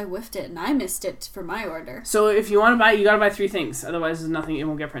 Good, because I whiffed it and I missed it for my order. So if you want to buy, you got to buy 3 things. Otherwise, there's nothing. It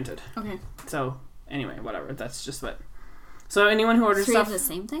won't get printed. Okay. So anyway, whatever. That's just what. So anyone who orders 3 stuff. of the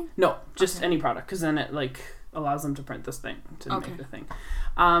same thing? No, just any product, because then it allows them to print this thing to Okay. make the thing.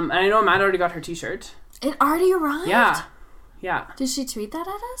 And I know Matt already got her T-shirt. It already arrived? Yeah. Did she tweet that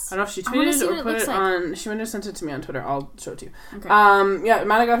at us? I don't know if she I wanna tweeted see or what it put looks it like. on. She might have sent it to me on Twitter. I'll show it to you. Okay. Yeah,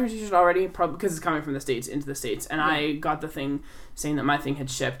 Matt got her T-shirt already, probably because it's coming from the States into the States, and I got the thing saying that my thing had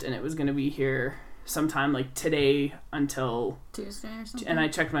shipped and it was going to be here sometime today until Tuesday or something? and I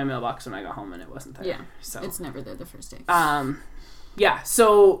checked my mailbox when I got home and it wasn't there. Yeah. So It's never there the first day. yeah,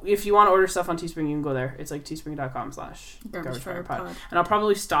 so if you want to order stuff on Teespring, you can go there. It's teespring.com/GarbageFirePod. And I'll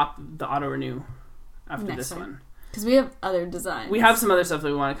probably stop the auto renew after Next this time. one. Because we have other designs. We have some other stuff that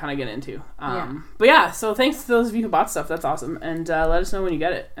we want to kind of get into. Yeah. But yeah, so thanks to those of you who bought stuff. That's awesome. And let us know when you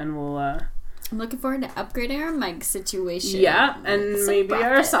get it. And we'll... I'm looking forward to upgrading our mic situation. Yeah, and Some maybe our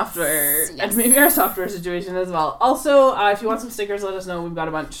brackets. software. Yes. And maybe our software situation as well. Also, if you want some stickers, let us know. We've got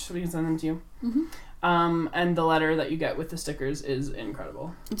a bunch. We can send them to you. Mm-hmm. And the letter that you get with the stickers is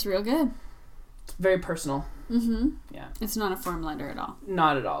incredible. It's real good. It's very personal. Mm-hmm. Yeah. It's not a form letter at all.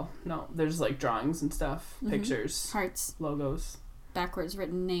 Not at all. No. There's drawings and stuff. Mm-hmm. Pictures. Hearts. Logos. Backwards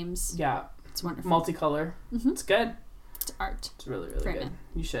written names. Yeah. It's wonderful. Multicolor. Mm-hmm. It's good. It's art. It's really, really Great, good. man.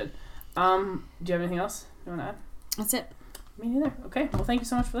 You should. Do you have anything else you want to add? That's it. Me neither. Okay. Well, thank you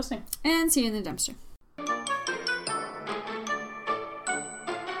so much for listening. And see you in the dumpster.